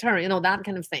straight, make a turn, that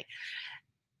kind of thing.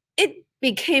 It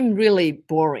became really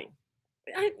boring.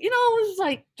 It was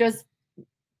like just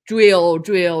drill.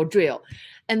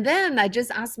 And then I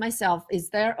just asked myself, is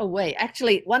there a way?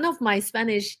 Actually, one of my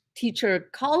Spanish teacher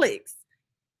colleagues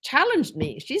challenged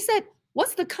me. She said,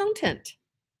 what's the content?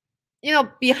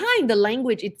 Behind the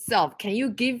language itself, can you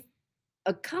give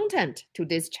a content to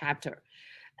this chapter?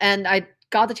 And I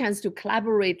got the chance to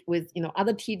collaborate with,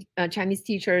 other Chinese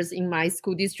teachers in my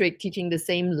school district teaching the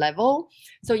same level.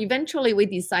 So eventually we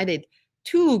decided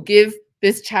to give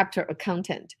this chapter a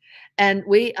content. And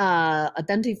we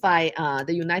identify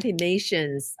the United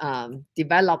Nations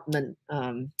development,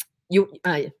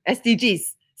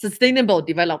 SDGs, Sustainable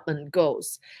Development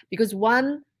Goals, because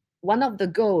one of the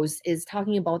goals is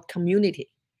talking about community.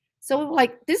 So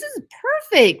like, this is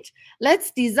perfect.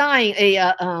 Let's design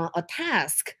a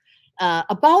task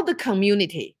about the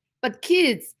community. But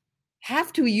kids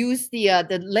have to use the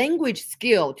language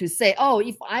skill to say, oh,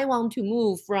 if I want to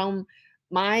move from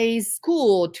my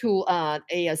school to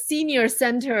a senior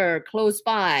center close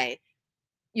by,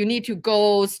 you need to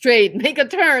go straight, make a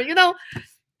turn,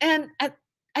 And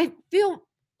I feel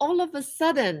all of a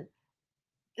sudden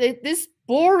this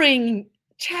boring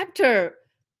chapter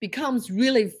becomes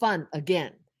really fun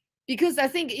again, because I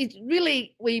think it's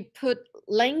really, we put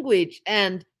language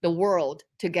and the world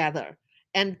together.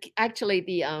 And actually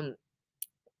the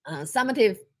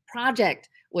summative project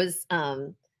was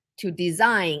to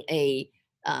design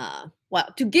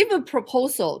to give a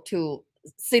proposal to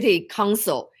city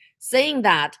council saying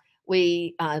that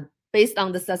we based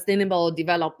on the sustainable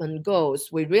development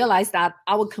goals, we realized that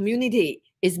our community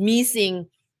is missing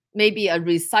maybe a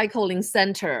recycling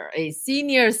center, a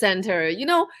senior center,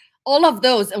 all of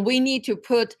those. And we need to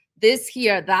put this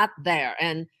here, that there.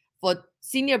 And for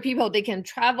senior people, they can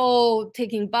travel,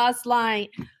 taking bus line.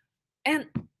 And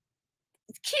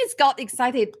kids got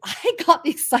excited. I got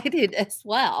excited as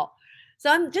well. So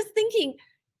I'm just thinking,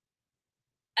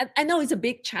 I know it's a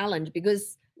big challenge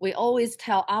because we always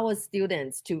tell our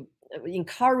students to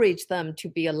encourage them to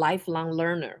be a lifelong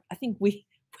learner. I think we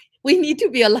need to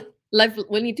be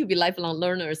lifelong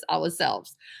learners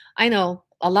ourselves. I know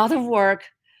a lot of work,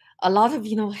 a lot of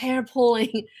hair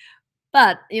pulling,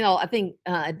 but I think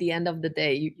at the end of the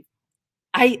day,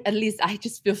 I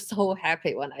just feel so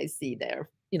happy when I see their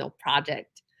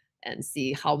project and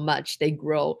see how much they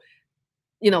grow,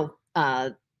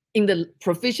 in the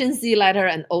proficiency letter,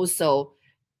 and also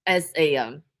as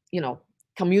a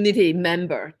community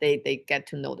member, they get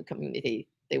to know the community.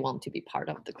 They want to be part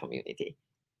of the community.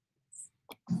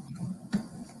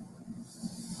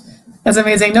 That's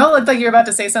amazing. No, it looked like you're about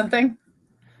to say something.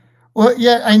 Well,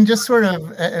 yeah, and just sort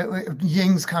of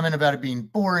Ying's comment about it being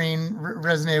boring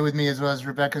resonated with me, as well as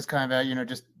Rebecca's comment about,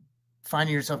 just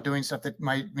finding yourself doing stuff that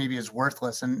maybe is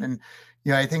worthless. And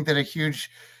I think that a huge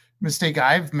mistake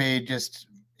I've made just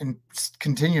and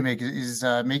continue to make is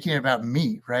making it about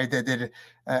me, right? That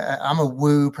I'm a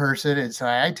woo person, and so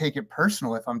I take it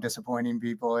personal if I'm disappointing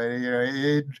people.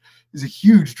 It is a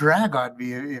huge drag on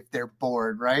me if they're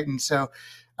bored, right? And so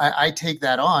I take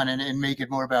that on and make it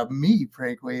more about me,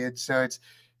 frankly. And so it's,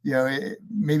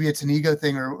 maybe it's an ego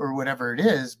thing or whatever it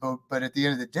is, but at the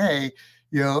end of the day,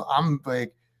 I'm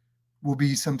like, will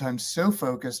be sometimes so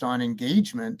focused on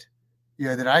engagement,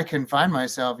 that I can find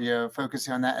myself,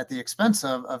 focusing on that at the expense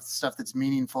of stuff that's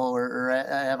meaningful, or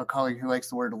I have a colleague who likes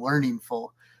the word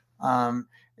learningful.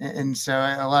 And so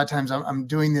a lot of times I'm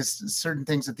doing certain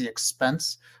things at the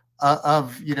expense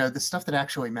of the stuff that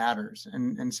actually matters,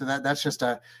 and so that's just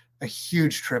a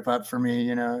huge trip up for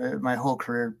me, my whole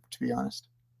career, to be honest.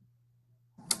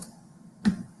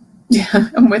 Yeah,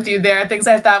 I'm with you there. Things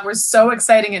I thought were so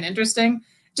exciting and interesting,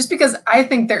 just because I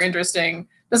think they're interesting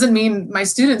doesn't mean my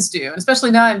students do. And especially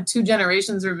now I'm 2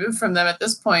 generations removed from them at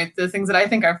this point. The things that I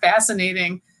think are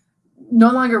fascinating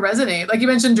no longer resonate. Like you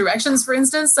mentioned directions, for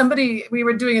instance. We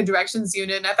were doing a directions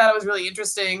unit and I thought it was really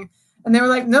interesting. And they were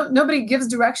like, no, nobody gives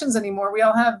directions anymore. We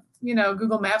all have,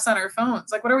 Google Maps on our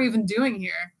phones. Like, what are we even doing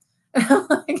here?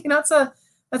 Like, that's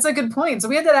a good point. So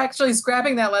we ended up actually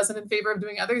scrapping that lesson in favor of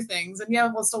doing other things. And yeah,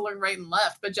 we'll still learn right and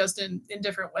left, but just in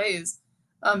different ways.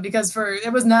 Because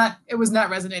it was not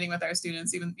resonating with our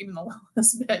students even the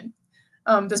lowest bit.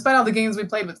 Despite all the games we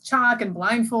played with chalk and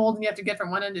blindfold, and you have to get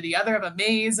from one end to the other of a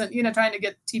maze, and trying to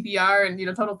get TPR and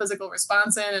total physical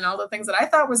response in, and all the things that I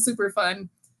thought was super fun.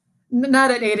 Not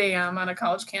at 8 a.m. on a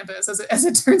college campus, as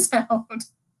it turns out.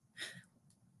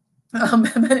 But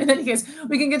in any case,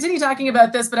 we can continue talking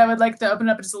about this, but I would like to open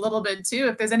up just a little bit too.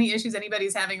 If there's any issues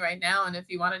anybody's having right now, and if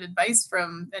you wanted advice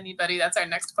from anybody, that's our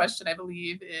next question, I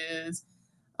believe, is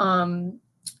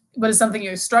what is something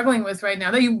you're struggling with right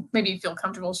now that you maybe feel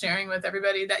comfortable sharing with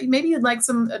everybody, that maybe you'd like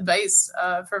some advice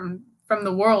from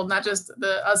the world, not just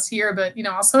us here, but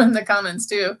also in the comments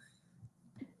too.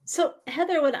 So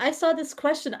Heather, when I saw this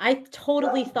question, I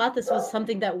totally thought this was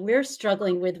something that we're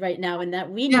struggling with right now and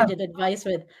that we needed advice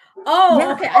with. Oh,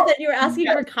 yeah. Okay. I thought you were asking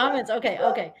for comments. Okay.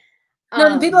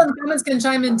 No, people in the comments can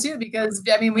chime in too, because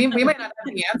we might not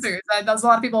have the answers. There's a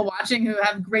lot of people watching who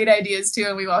have great ideas too,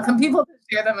 and we welcome people to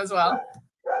share them as well.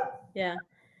 Yeah.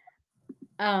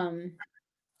 I'm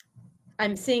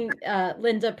seeing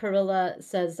Linda Perilla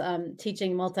says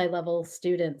teaching multi-level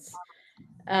students.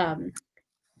 I'd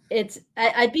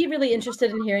be really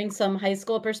interested in hearing some high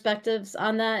school perspectives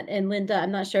on that. And Linda,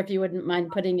 I'm not sure if you wouldn't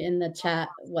mind putting in the chat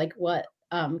like what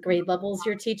grade levels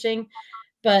you're teaching,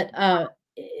 but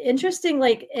interesting,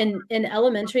 like in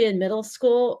elementary and middle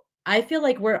school, I feel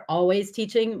like we're always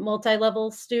teaching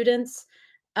multi-level students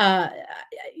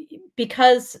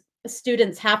because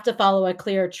students have to follow a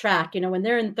clear track. When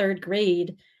they're in 3rd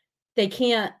grade,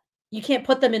 you can't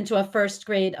put them into a 1st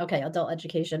grade, adult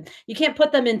education. You can't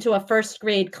put them into a 1st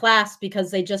grade class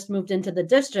because they just moved into the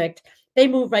district. They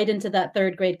move right into that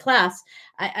 3rd grade class.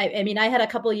 I mean, I had a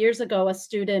couple of years ago, a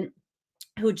student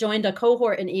who joined a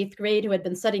cohort in 8th grade who had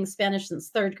been studying Spanish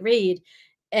since 3rd grade.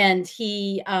 And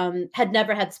he had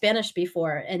never had Spanish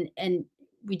before. And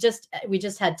we just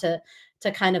had to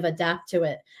kind of adapt to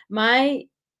it.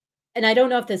 And I don't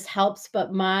know if this helps,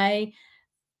 but my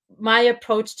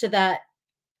approach to that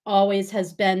always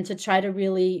has been to try to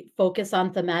really focus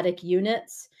on thematic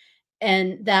units,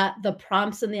 and that the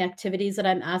prompts and the activities that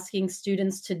I'm asking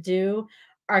students to do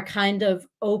are kind of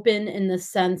open in the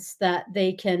sense that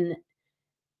they can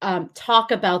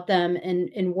talk about them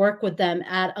and work with them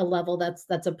at a level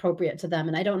that's appropriate to them.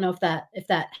 And I don't know if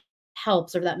that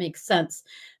helps or if that makes sense.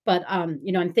 But,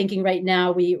 I'm thinking right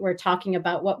now we're talking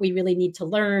about what we really need to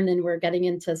learn, and we're getting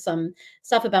into some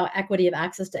stuff about equity of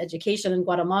access to education in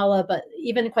Guatemala. But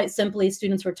even quite simply,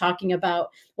 students were talking about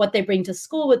what they bring to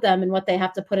school with them and what they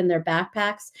have to put in their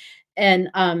backpacks.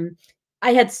 And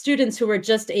I had students who were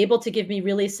just able to give me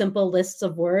really simple lists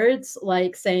of words,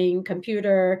 like saying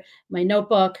computer, my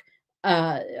notebook,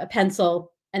 a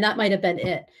pencil, and that might have been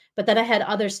it. But then I had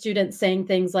other students saying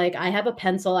things like, I have a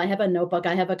pencil, I have a notebook,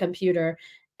 I have a computer.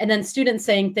 And then students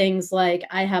saying things like,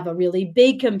 I have a really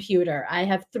big computer, I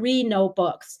have 3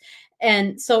 notebooks.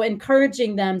 And so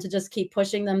encouraging them to just keep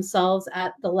pushing themselves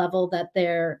at the level that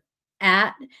they're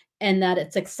at, and that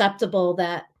it's acceptable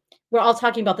that we're all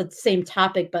talking about the same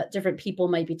topic, but different people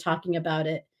might be talking about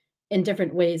it in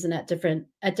different ways and at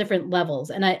different levels.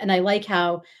 And I like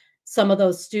how some of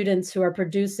those students who are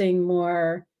producing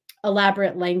more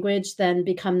elaborate language then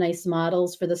become nice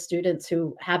models for the students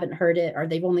who haven't heard it, or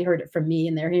they've only heard it from me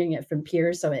and they're hearing it from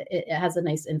peers. So it has a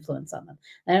nice influence on them.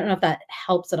 I don't know if that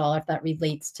helps at all, if that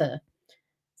relates to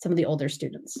some of the older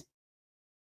students.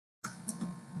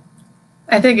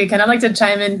 I think it can. I'd like to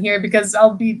chime in here because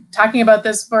I'll be talking about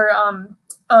this for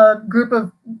a group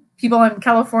of people in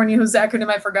California whose acronym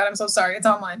I forgot. I'm so sorry. It's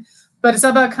online. But it's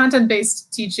about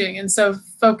content-based teaching. And so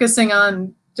focusing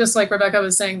on, just like Rebecca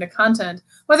was saying, the content,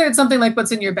 whether it's something like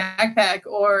what's in your backpack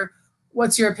or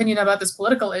what's your opinion about this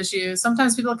political issue,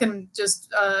 sometimes people can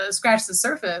just scratch the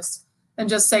surface and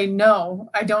just say, no,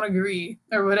 I don't agree,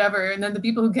 or whatever. And then the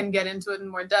people who can get into it in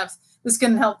more depth, this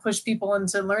can help push people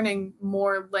into learning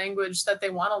more language that they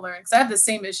want to learn. Because I have the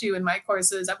same issue in my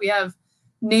courses, that we have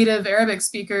native Arabic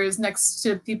speakers next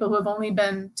to people who have only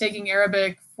been taking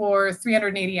Arabic for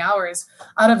 380 hours.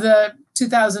 Out of the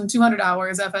 2,200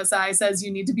 hours FSI says you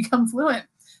need to become fluent.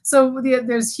 So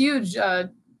there's huge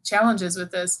challenges with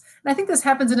this. And I think this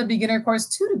happens in a beginner course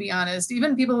too, to be honest.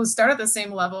 Even people who start at the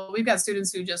same level, we've got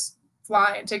students who just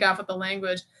fly and take off with the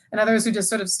language, and others who just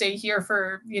sort of stay here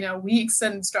for weeks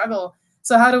and struggle.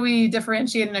 So how do we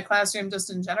differentiate in a classroom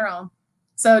just in general?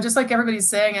 So just like everybody's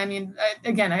saying, I mean,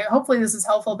 hopefully this is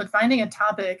helpful, but finding a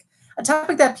topic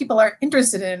that people are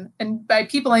interested in, and by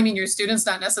people, I mean your students,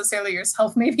 not necessarily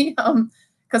yourself, maybe,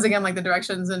 because again, like the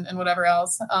directions and whatever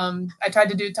else. I tried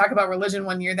to talk about religion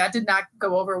one year. That did not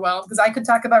go over well because I could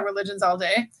talk about religions all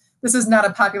day. This is not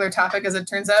a popular topic, as it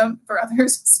turns out, for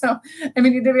others. So, I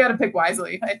mean, we got to pick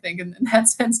wisely, I think, in that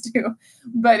sense too.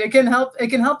 But it can help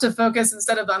to focus,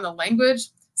 instead of on the language,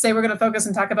 say we're going to focus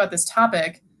and talk about this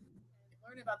topic,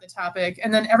 learn about the topic,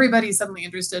 and then everybody's suddenly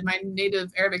interested. My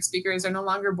native Arabic speakers are no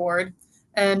longer bored,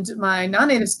 and my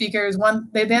non-native speakers,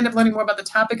 they end up learning more about the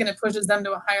topic, and it pushes them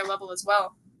to a higher level as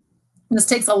well. And this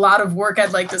takes a lot of work,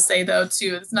 I'd like to say, though,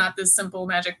 too. It's not this simple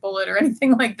magic bullet or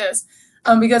anything like this.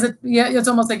 Because it's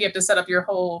almost like you have to set up your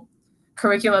whole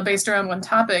curricula based around one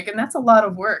topic, and that's a lot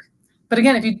of work. But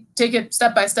again, if you take it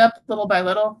step by step, little by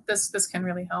little, this can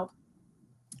really help.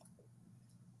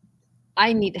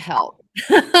 I need help.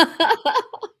 Tell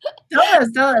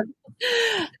us.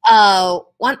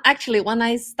 When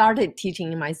I started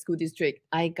teaching in my school district,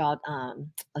 I got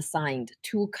assigned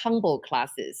 2 combo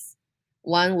classes.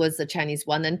 One was a Chinese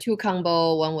 1 and 2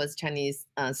 combo. One was Chinese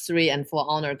 3 and 4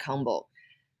 honor combo.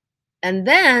 And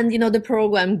then, the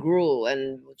program grew,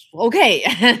 and okay,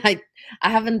 I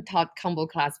haven't taught combo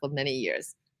class for many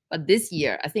years. But this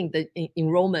year, I think the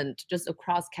enrollment just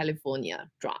across California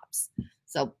drops.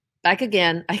 So back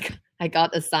again, I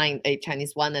got assigned a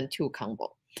Chinese 1 and 2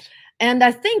 combo. And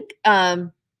I think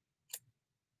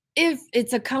if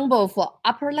it's a combo for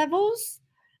upper levels,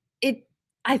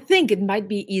 I think it might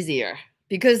be easier.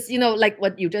 Because, like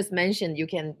what you just mentioned, you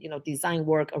can, design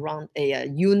work around a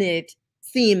unit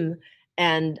theme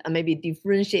and maybe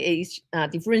differentiate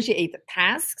the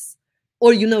tasks,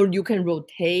 or you can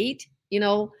rotate,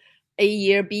 A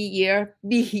year, B year,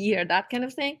 B year, that kind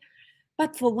of thing.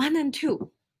 But for 1 and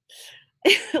 2,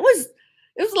 it was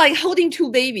like holding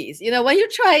 2 babies. When you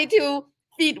try to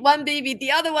feed one baby,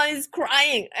 the other one is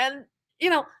crying, and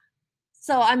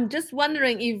So I'm just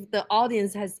wondering if the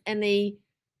audience has any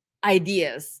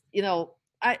ideas.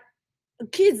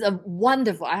 Kids are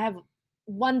wonderful. I have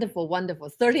wonderful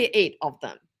 38 of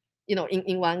them,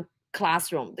 in one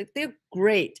classroom. They're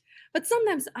great. But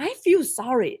sometimes I feel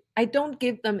sorry. I don't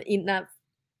give them enough,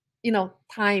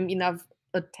 time, enough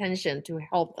attention to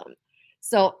help them.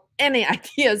 So any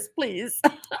ideas, please?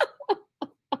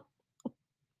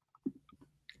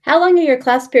 How long are your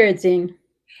class periods, Ying?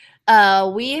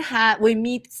 We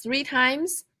meet 3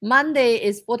 times. Monday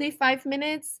is 45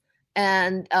 minutes,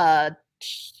 and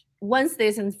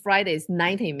Wednesdays and Fridays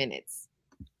 90 minutes.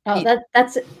 Oh,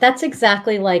 that's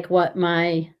exactly like what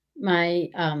my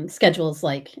schedule is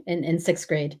like in 6th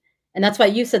grade. And that's why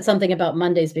you said something about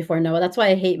Mondays before, Noah. That's why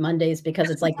I hate Mondays, because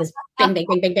it's like this bang, bang,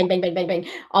 bang, bang, bang, bang, bang, bang, bang.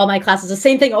 All my classes, the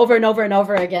same thing over and over and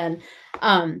over again.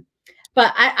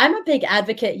 But I'm a big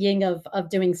advocate, Ying, of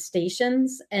doing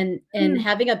stations, and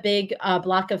having a big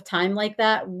block of time like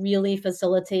that really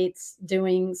facilitates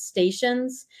doing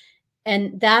stations.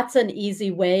 And that's an easy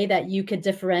way that you could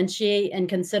differentiate and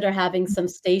consider having some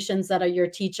stations that are your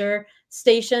teacher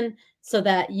station, so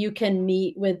that you can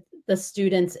meet with the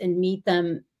students and meet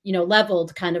them,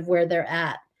 leveled kind of where they're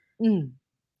at.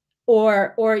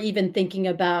 Or even thinking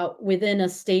about within a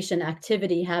station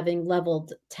activity, having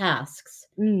leveled tasks.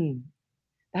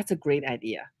 That's a great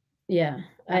idea. Yeah,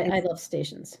 I love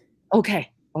stations.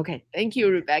 Okay. Okay, thank you,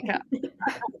 Rebecca.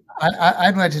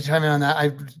 I'd like to chime in on that.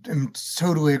 I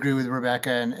totally agree with Rebecca,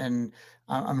 and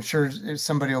I'm sure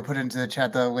somebody will put into the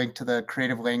chat the link to the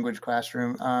Creative Language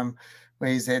Classroom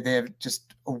ways that they have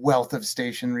just a wealth of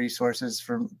station resources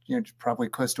from probably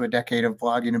close to a decade of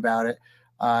blogging about it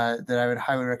that I would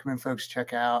highly recommend folks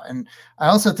check out. And I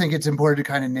also think it's important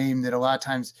to kind of name that a lot of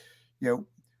times,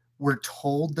 we're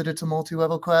told that it's a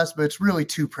multi-level class, but it's really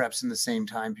 2 preps in the same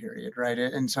time period, right?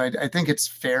 And so I think it's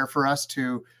fair for us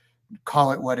to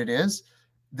call it what it is,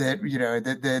 that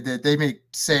that they may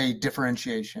say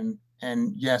differentiation,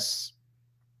 and yes,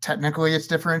 technically it's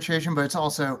differentiation, but it's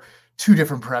also 2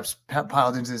 different preps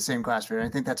piled into the same class period. I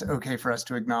think that's okay for us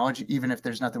to acknowledge, even if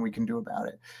there's nothing we can do about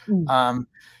it. And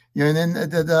then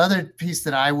the other piece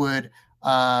that I would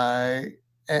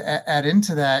add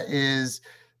into that is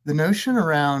the notion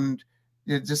around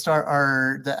just the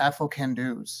ACTFL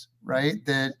can-dos, right?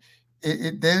 That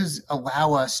it does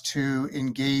allow us to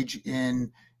engage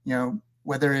in,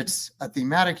 whether it's a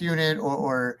thematic unit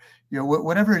or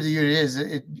whatever the unit is,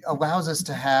 it allows us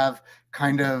to have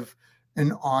kind of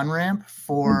an on-ramp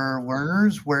for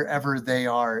learners wherever they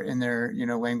are in their,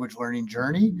 language learning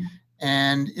journey.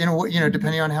 And,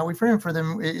 depending on how we frame it for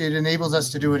them, it enables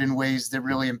us to do it in ways that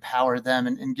really empower them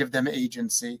and give them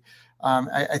agency.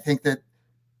 I think that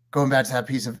going back to that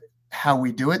piece of how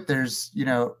we do it, there's,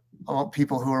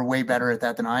 people who are way better at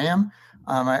that than I am.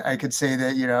 I could say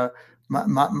that,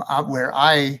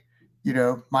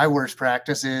 my worst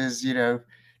practice is,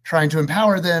 trying to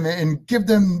empower them and give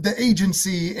them the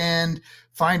agency, and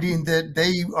finding that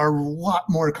they are a lot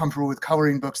more comfortable with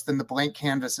coloring books than the blank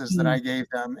canvases that I gave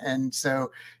them. And so,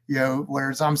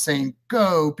 whereas I'm saying,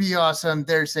 go, be awesome,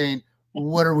 they're saying,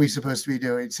 what are we supposed to be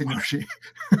doing, Senor-shi?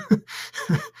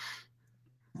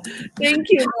 Thank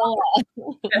you,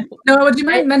 Noah. Noah, would you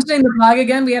mind mentioning the blog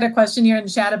again? We had a question here in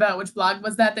chat about which blog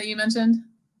was that you mentioned,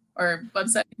 or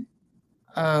website?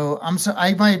 Oh,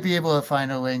 I might be able to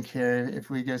find a link here if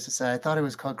we go to say. I thought it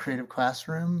was called Creative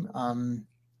Classroom.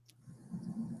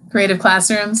 Creative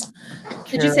Classrooms.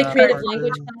 Did you say Creative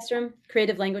Language Classroom?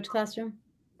 Creative Language Classroom?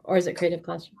 Or is it Creative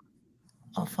Classroom?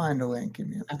 I'll find a link.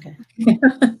 Okay.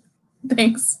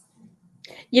 Thanks.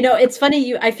 It's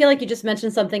funny. I feel like you just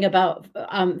mentioned something about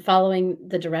following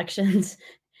the directions,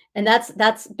 and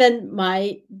that's been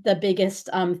the biggest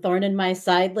thorn in my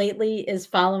side lately, is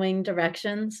following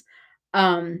directions.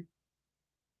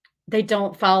 They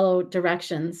don't follow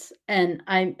directions, and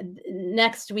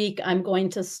next week I'm going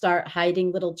to start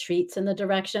hiding little treats in the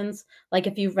directions. Like,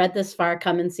 if you've read this far,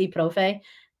 come and see Profe,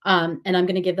 and I'm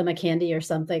going to give them a candy or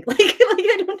something. Like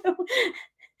I don't know.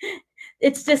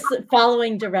 It's just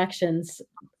following directions.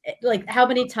 Like, how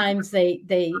many times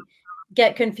they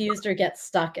get confused or get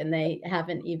stuck and they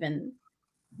haven't even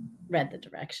read the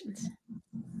directions.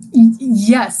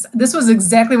 Yes, this was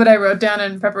exactly what I wrote down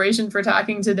in preparation for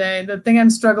talking today. The thing I'm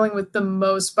struggling with the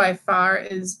most by far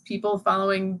is people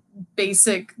following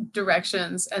basic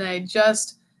directions, and I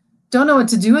just don't know what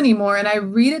to do anymore. And I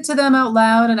read it to them out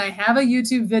loud, and I have a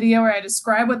YouTube video where I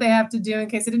describe what they have to do in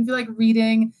case they didn't feel like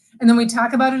reading. And then we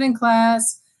talk about it in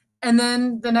class. And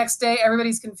then the next day,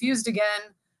 everybody's confused again.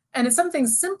 And it's something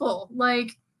simple,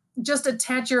 like just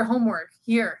attach your homework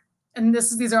here. And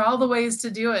these are all the ways to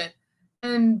do it.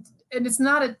 And it's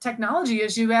not a technology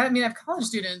issue. I mean, I have college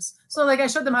students. So like I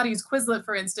showed them how to use Quizlet,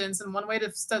 for instance, and one way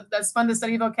that's fun to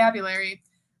study vocabulary.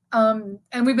 And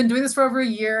we've been doing this for over a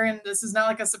year, and this is not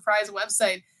like a surprise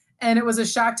website. And it was a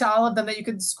shock to all of them that you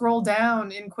could scroll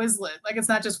down in Quizlet. Like, it's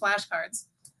not just flashcards.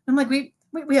 I'm like, we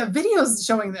have videos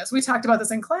showing this. We talked about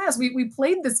this in class. We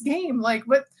played this game. Like,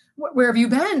 where have you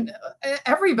been?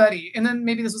 Everybody. And then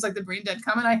maybe this was like the brain dead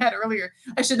comment I had earlier.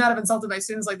 I should not have insulted my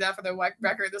students like that for the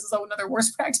record. This is another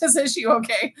worst practice issue.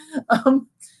 Okay.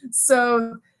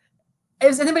 So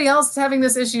is anybody else having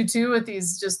this issue too with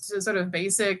these just sort of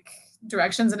basic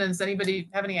directions? And does anybody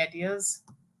have any ideas?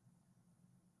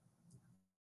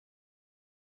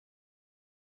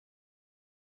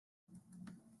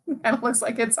 Kind of looks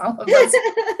like it's all of us.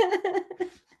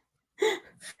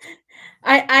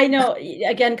 I know,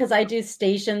 again, because I do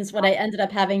stations. What I ended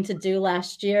up having to do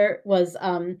last year was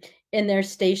in their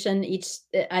station,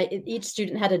 each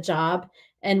student had a job,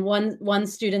 and one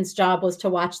student's job was to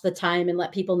watch the time and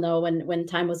let people know when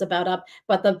time was about up.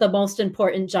 But the most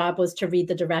important job was to read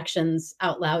the directions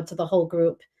out loud to the whole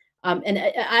group. And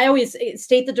I always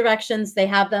state the directions. They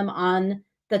have them on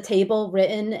the table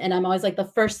written, and I'm always like, the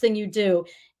first thing you do,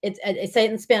 I say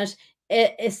it in Spanish,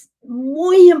 es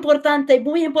muy importante,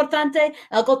 muy importante.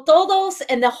 I'll go todos,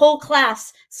 and the whole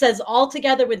class says all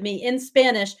together with me in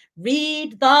Spanish,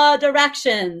 read the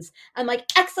directions. I'm like,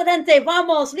 excelente,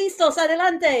 vamos, listos,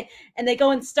 adelante. And they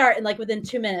go and start, and like within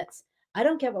 2 minutes, I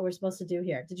don't get what we're supposed to do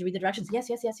here. Did you read the directions? Yes,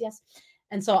 yes, yes, yes.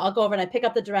 And so I'll go over and I pick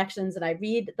up the directions and I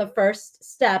read the first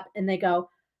step, and they go,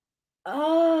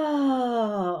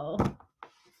 oh.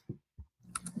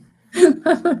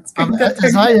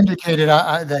 As I indicated,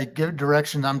 I give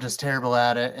directions. I'm just terrible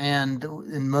at it. And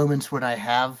in moments when I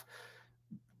have,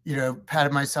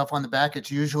 patted myself on the back, it's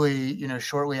usually,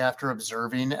 shortly after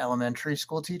observing elementary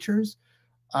school teachers,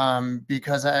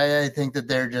 because I think that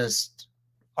they're just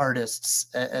artists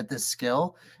at this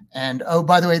skill. And oh,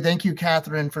 by the way, thank you,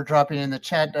 Catherine, for dropping in the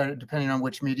chat, depending on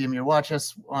which medium you watch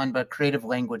us on, but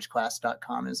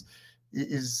creativelanguageclass.com is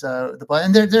the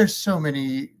button. And there's so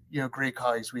many great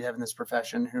colleagues we have in this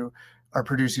profession who are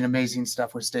producing amazing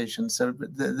stuff with stations. So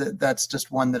that's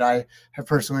just one that I have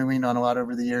personally leaned on a lot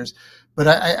over the years. But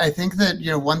I think that,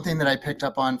 one thing that I picked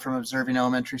up on from observing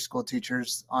elementary school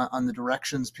teachers on the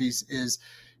directions piece is,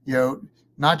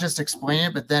 not just explain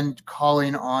it, but then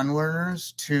calling on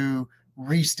learners to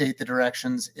restate the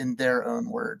directions in their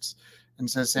own words. And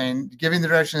so giving the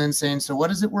direction and saying, so what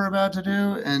is it we're about to do?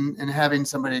 And having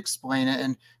somebody explain it.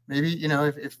 And maybe,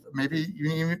 if maybe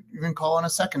you even call on a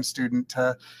second student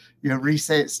to,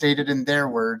 restate it in their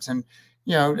words. And,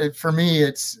 for me,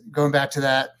 it's going back to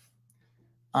that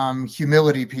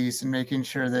humility piece and making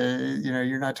sure that,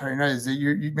 you're not talking right, is that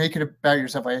you make it about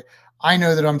yourself. I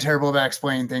know that I'm terrible about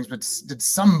explaining things, but did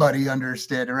somebody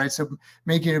understand it, right? So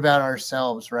making it about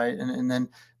ourselves, right? And then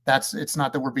it's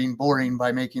not that we're being boring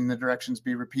by making the directions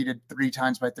be repeated 3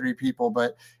 times by 3 people,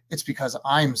 but it's because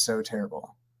I'm so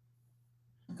terrible.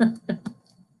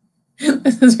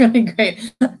 This is really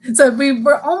great. So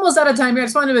we're almost out of time here. I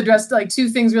just wanted to address like 2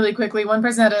 things really quickly. One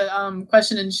person had a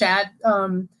question in chat.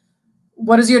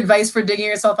 What is your advice for digging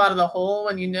yourself out of the hole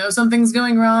when you know something's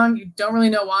going wrong? You don't really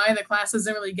know why. The class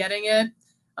isn't really getting it.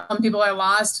 People are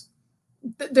lost.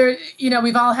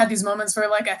 We've all had these moments where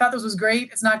like, I thought this was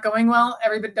great. It's not going well.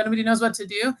 Nobody knows what to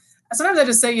do. Sometimes I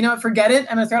just say, forget it.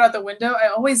 I'm going to throw it out the window. I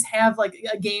always have like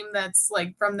a game that's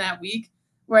like from that week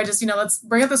where I just, let's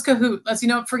bring up this Kahoot. Let's,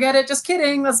 forget it. Just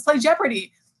kidding. Let's play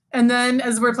Jeopardy. And then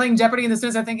as we're playing Jeopardy and the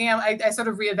students are thinking, I sort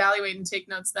of reevaluate and take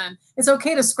notes then. It's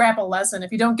okay to scrap a lesson.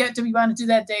 If you don't get to what you want to do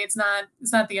that day, it's not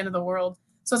the end of the world.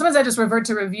 So sometimes I just revert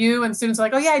to review and students are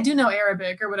like, oh yeah, I do know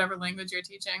Arabic or whatever language you're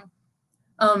teaching.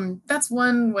 That's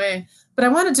one way. But I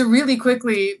wanted to really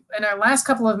quickly, in our last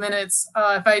couple of minutes,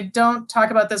 if I don't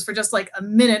talk about this for just like a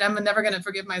minute, I'm never going to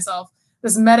forgive myself.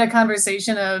 This meta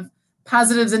conversation of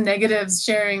positives and negatives,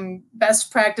 sharing best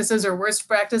practices or worst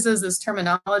practices, this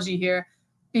terminology here.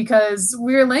 Because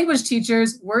we're language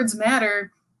teachers, words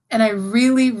matter, and I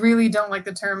really, really don't like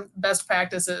the term best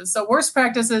practices. So worst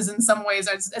practices in some ways,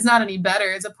 it's not any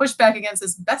better. It's a pushback against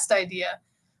this best idea.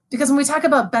 Because when we talk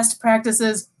about best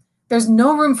practices, there's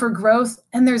no room for growth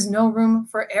and there's no room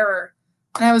for error.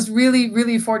 And I was really,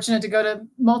 really fortunate to go to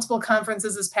multiple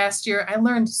conferences this past year. I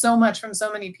learned so much from so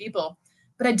many people,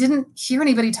 but I didn't hear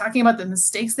anybody talking about the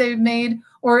mistakes they've made,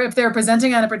 or if they're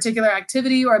presenting on a particular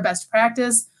activity or a best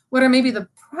practice, what are maybe the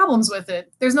problems with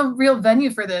it. There's no real venue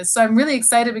for this. So I'm really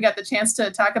excited we got the chance to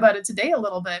talk about it today a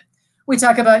little bit. We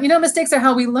talk about, mistakes are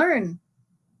how we learn.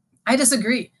 I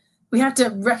disagree. We have to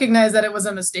recognize that it was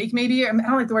a mistake maybe. I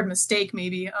don't like the word mistake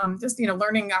maybe, just,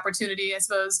 learning opportunity, I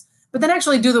suppose. But then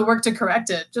actually do the work to correct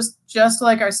it, just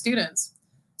like our students.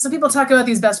 Some people talk about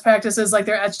these best practices like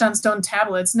they're etched on stone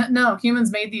tablets. No,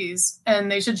 humans made these and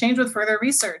they should change with further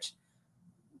research.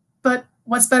 But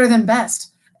what's better than best?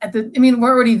 We're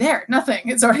already there. Nothing.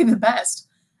 It's already the best.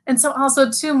 And so also,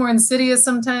 too, more insidious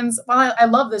sometimes. Well, I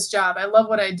love this job. I love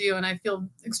what I do, and I feel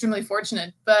extremely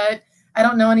fortunate. But I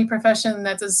don't know any profession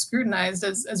that's as scrutinized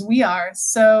as we are.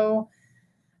 So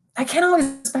I can't always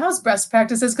espouse best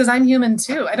practices because I'm human,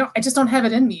 too. I just don't have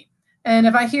it in me. And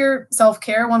if I hear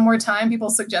self-care one more time,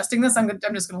 people suggesting this, I'm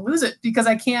just going to lose it because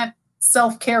I can't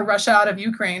self-care Russia out of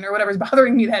Ukraine or whatever's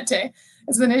bothering me that day.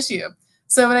 It's an issue.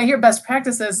 So when I hear best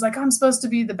practices, like, I'm supposed to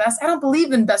be the best. I don't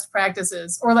believe in best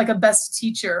practices or like a best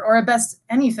teacher or a best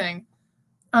anything,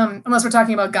 unless we're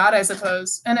talking about God, I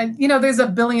suppose. And, there's a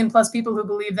billion plus people who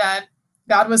believe that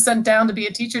God was sent down to be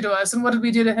a teacher to us. And what did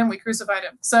we do to him? We crucified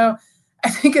him. So I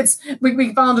think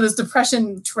we fall into this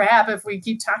depression trap if we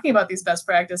keep talking about these best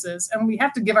practices. And we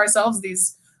have to give ourselves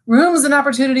these rooms and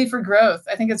opportunity for growth.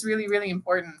 I think it's really, really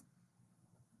important.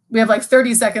 We have like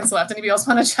 30 seconds left. Anybody else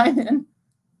want to chime in?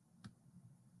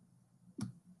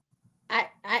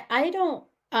 I don't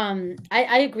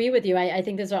I agree with you. I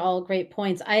think those are all great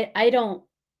points. I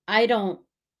I don't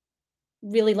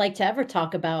really like to ever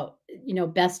talk about,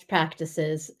 best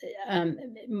practices,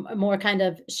 more kind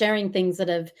of sharing things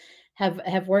that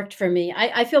have worked for me.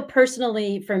 I feel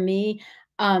personally for me,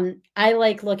 I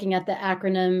like looking at the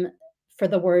acronym for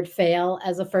the word fail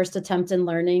as a first attempt in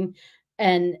learning.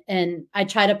 And I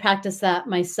try to practice that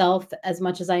myself as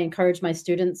much as I encourage my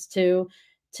students to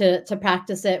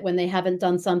practice it when they haven't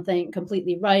done something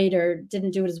completely right or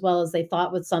didn't do it as well as they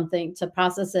thought with something, to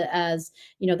process it as,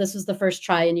 this was the first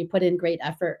try and you put in great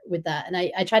effort with that. And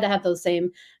I try to have those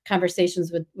same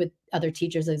conversations with other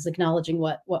teachers, as acknowledging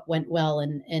what went well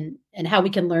and how we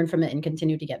can learn from it and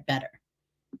continue to get better.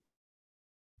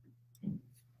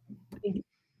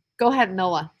 Go ahead,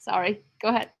 Noah. Sorry. Go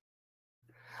ahead.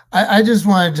 I just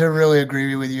wanted to really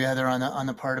agree with you, Heather, on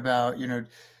the part about,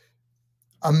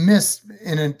 a miss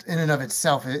in and of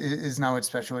itself is not what's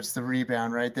special. It's the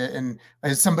rebound, right? And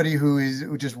as somebody who is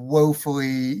just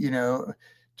woefully,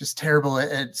 just terrible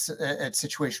at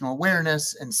situational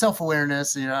awareness and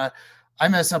self-awareness, I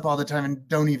mess up all the time and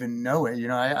don't even know it.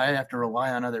 I have to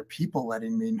rely on other people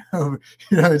letting me know.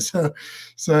 I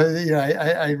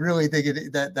really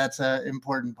think that's an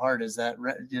important part, is that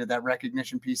that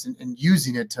recognition piece and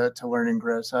using it to learn and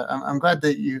grow. So I'm glad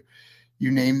that you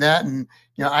named that. And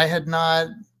I had not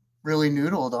really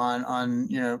noodled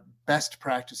on best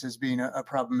practices being a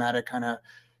problematic kind of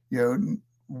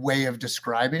way of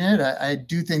describing it. I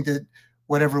do think that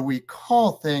whatever we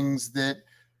call things that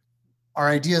are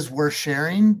ideas worth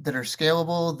sharing, that are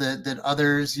scalable, that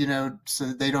others, so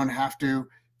that they don't have to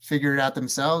figure it out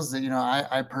themselves, that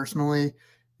I personally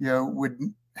would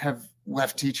have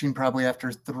left teaching probably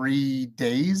after 3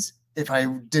 days if I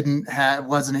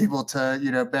wasn't able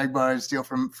to, beg, borrow, steal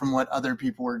from what other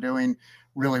people were doing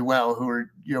really well, who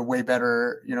are, way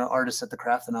better, artists at the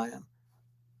craft than I am.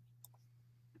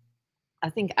 I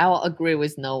think I will agree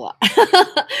with Noah.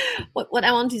 What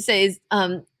I want to say is,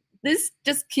 this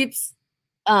just keeps,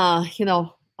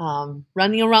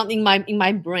 running around in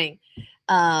my brain.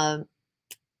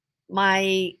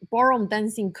 My ballroom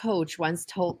dancing coach once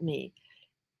told me,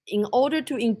 in order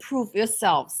to improve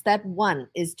yourself, step 1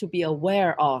 is to be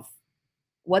aware of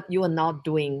what you are not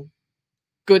doing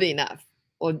good enough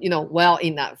or, well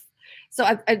enough. So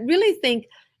I really think,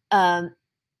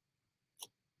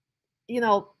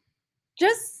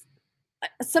 just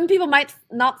some people might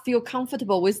not feel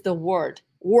comfortable with the word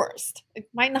worst. It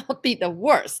might not be the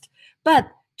worst, but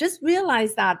just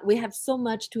realize that we have so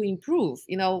much to improve.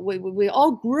 We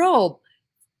all grow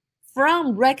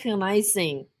from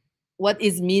recognizing what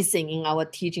is missing in our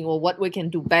teaching or what we can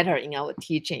do better in our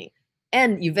teaching,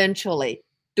 and eventually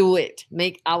do it,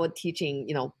 make our teaching,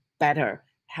 better,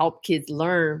 help kids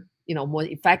learn, more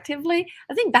effectively.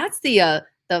 I think that's the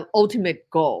ultimate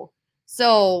goal.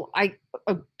 So I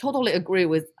totally agree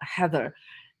with Heather.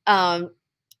 The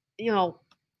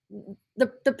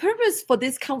purpose for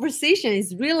this conversation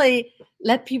is really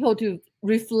let people to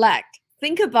reflect,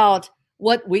 think about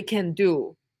what we can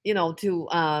do,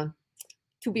 to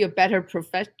be a better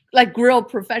professional, like grow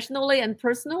professionally and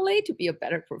personally, to be a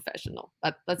better professional.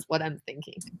 That's what I'm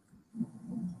thinking.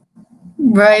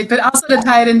 Right, but also to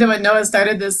tie it into what Noah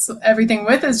started everything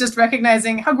with, is just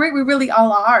recognizing how great we really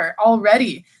all are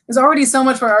already. There's already so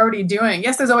much we're already doing.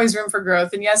 Yes, there's always room for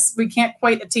growth, and yes, we can't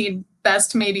quite attain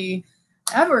best maybe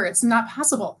ever. It's not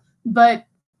possible. But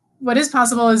what is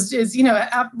possible is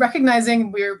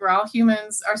recognizing we're all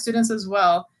humans, our students as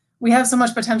well. We have so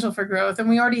much potential for growth, and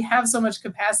we already have so much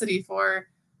capacity for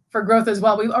growth as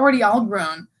well. We've already all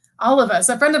grown. All of us.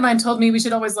 A friend of mine told me we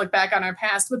should always look back on our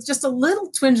past with just a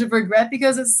little twinge of regret,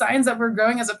 because it's signs that we're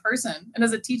growing as a person and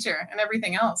as a teacher and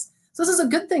everything else. So this is a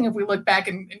good thing if we look back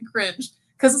and cringe,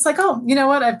 because it's like, oh, you know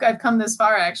what? I've come this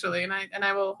far actually, and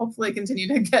I will hopefully continue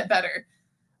to get better.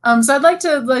 So I'd like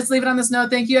to let's leave it on this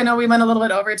note. Thank you. I know we went a little bit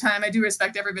over time. I do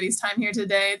respect everybody's time here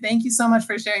today. Thank you so much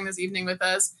for sharing this evening with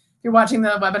us. If you're watching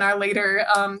the webinar later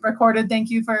recorded,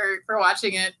 thank you for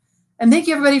watching it. And thank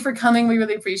you, everybody, for coming. We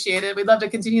really appreciate it. We'd love to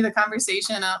continue the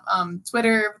conversation on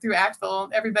Twitter, through ACTFL,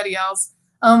 everybody else.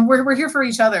 We're here for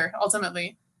each other,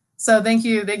 ultimately. So thank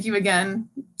you again,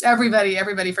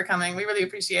 everybody for coming. We really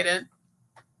appreciate it.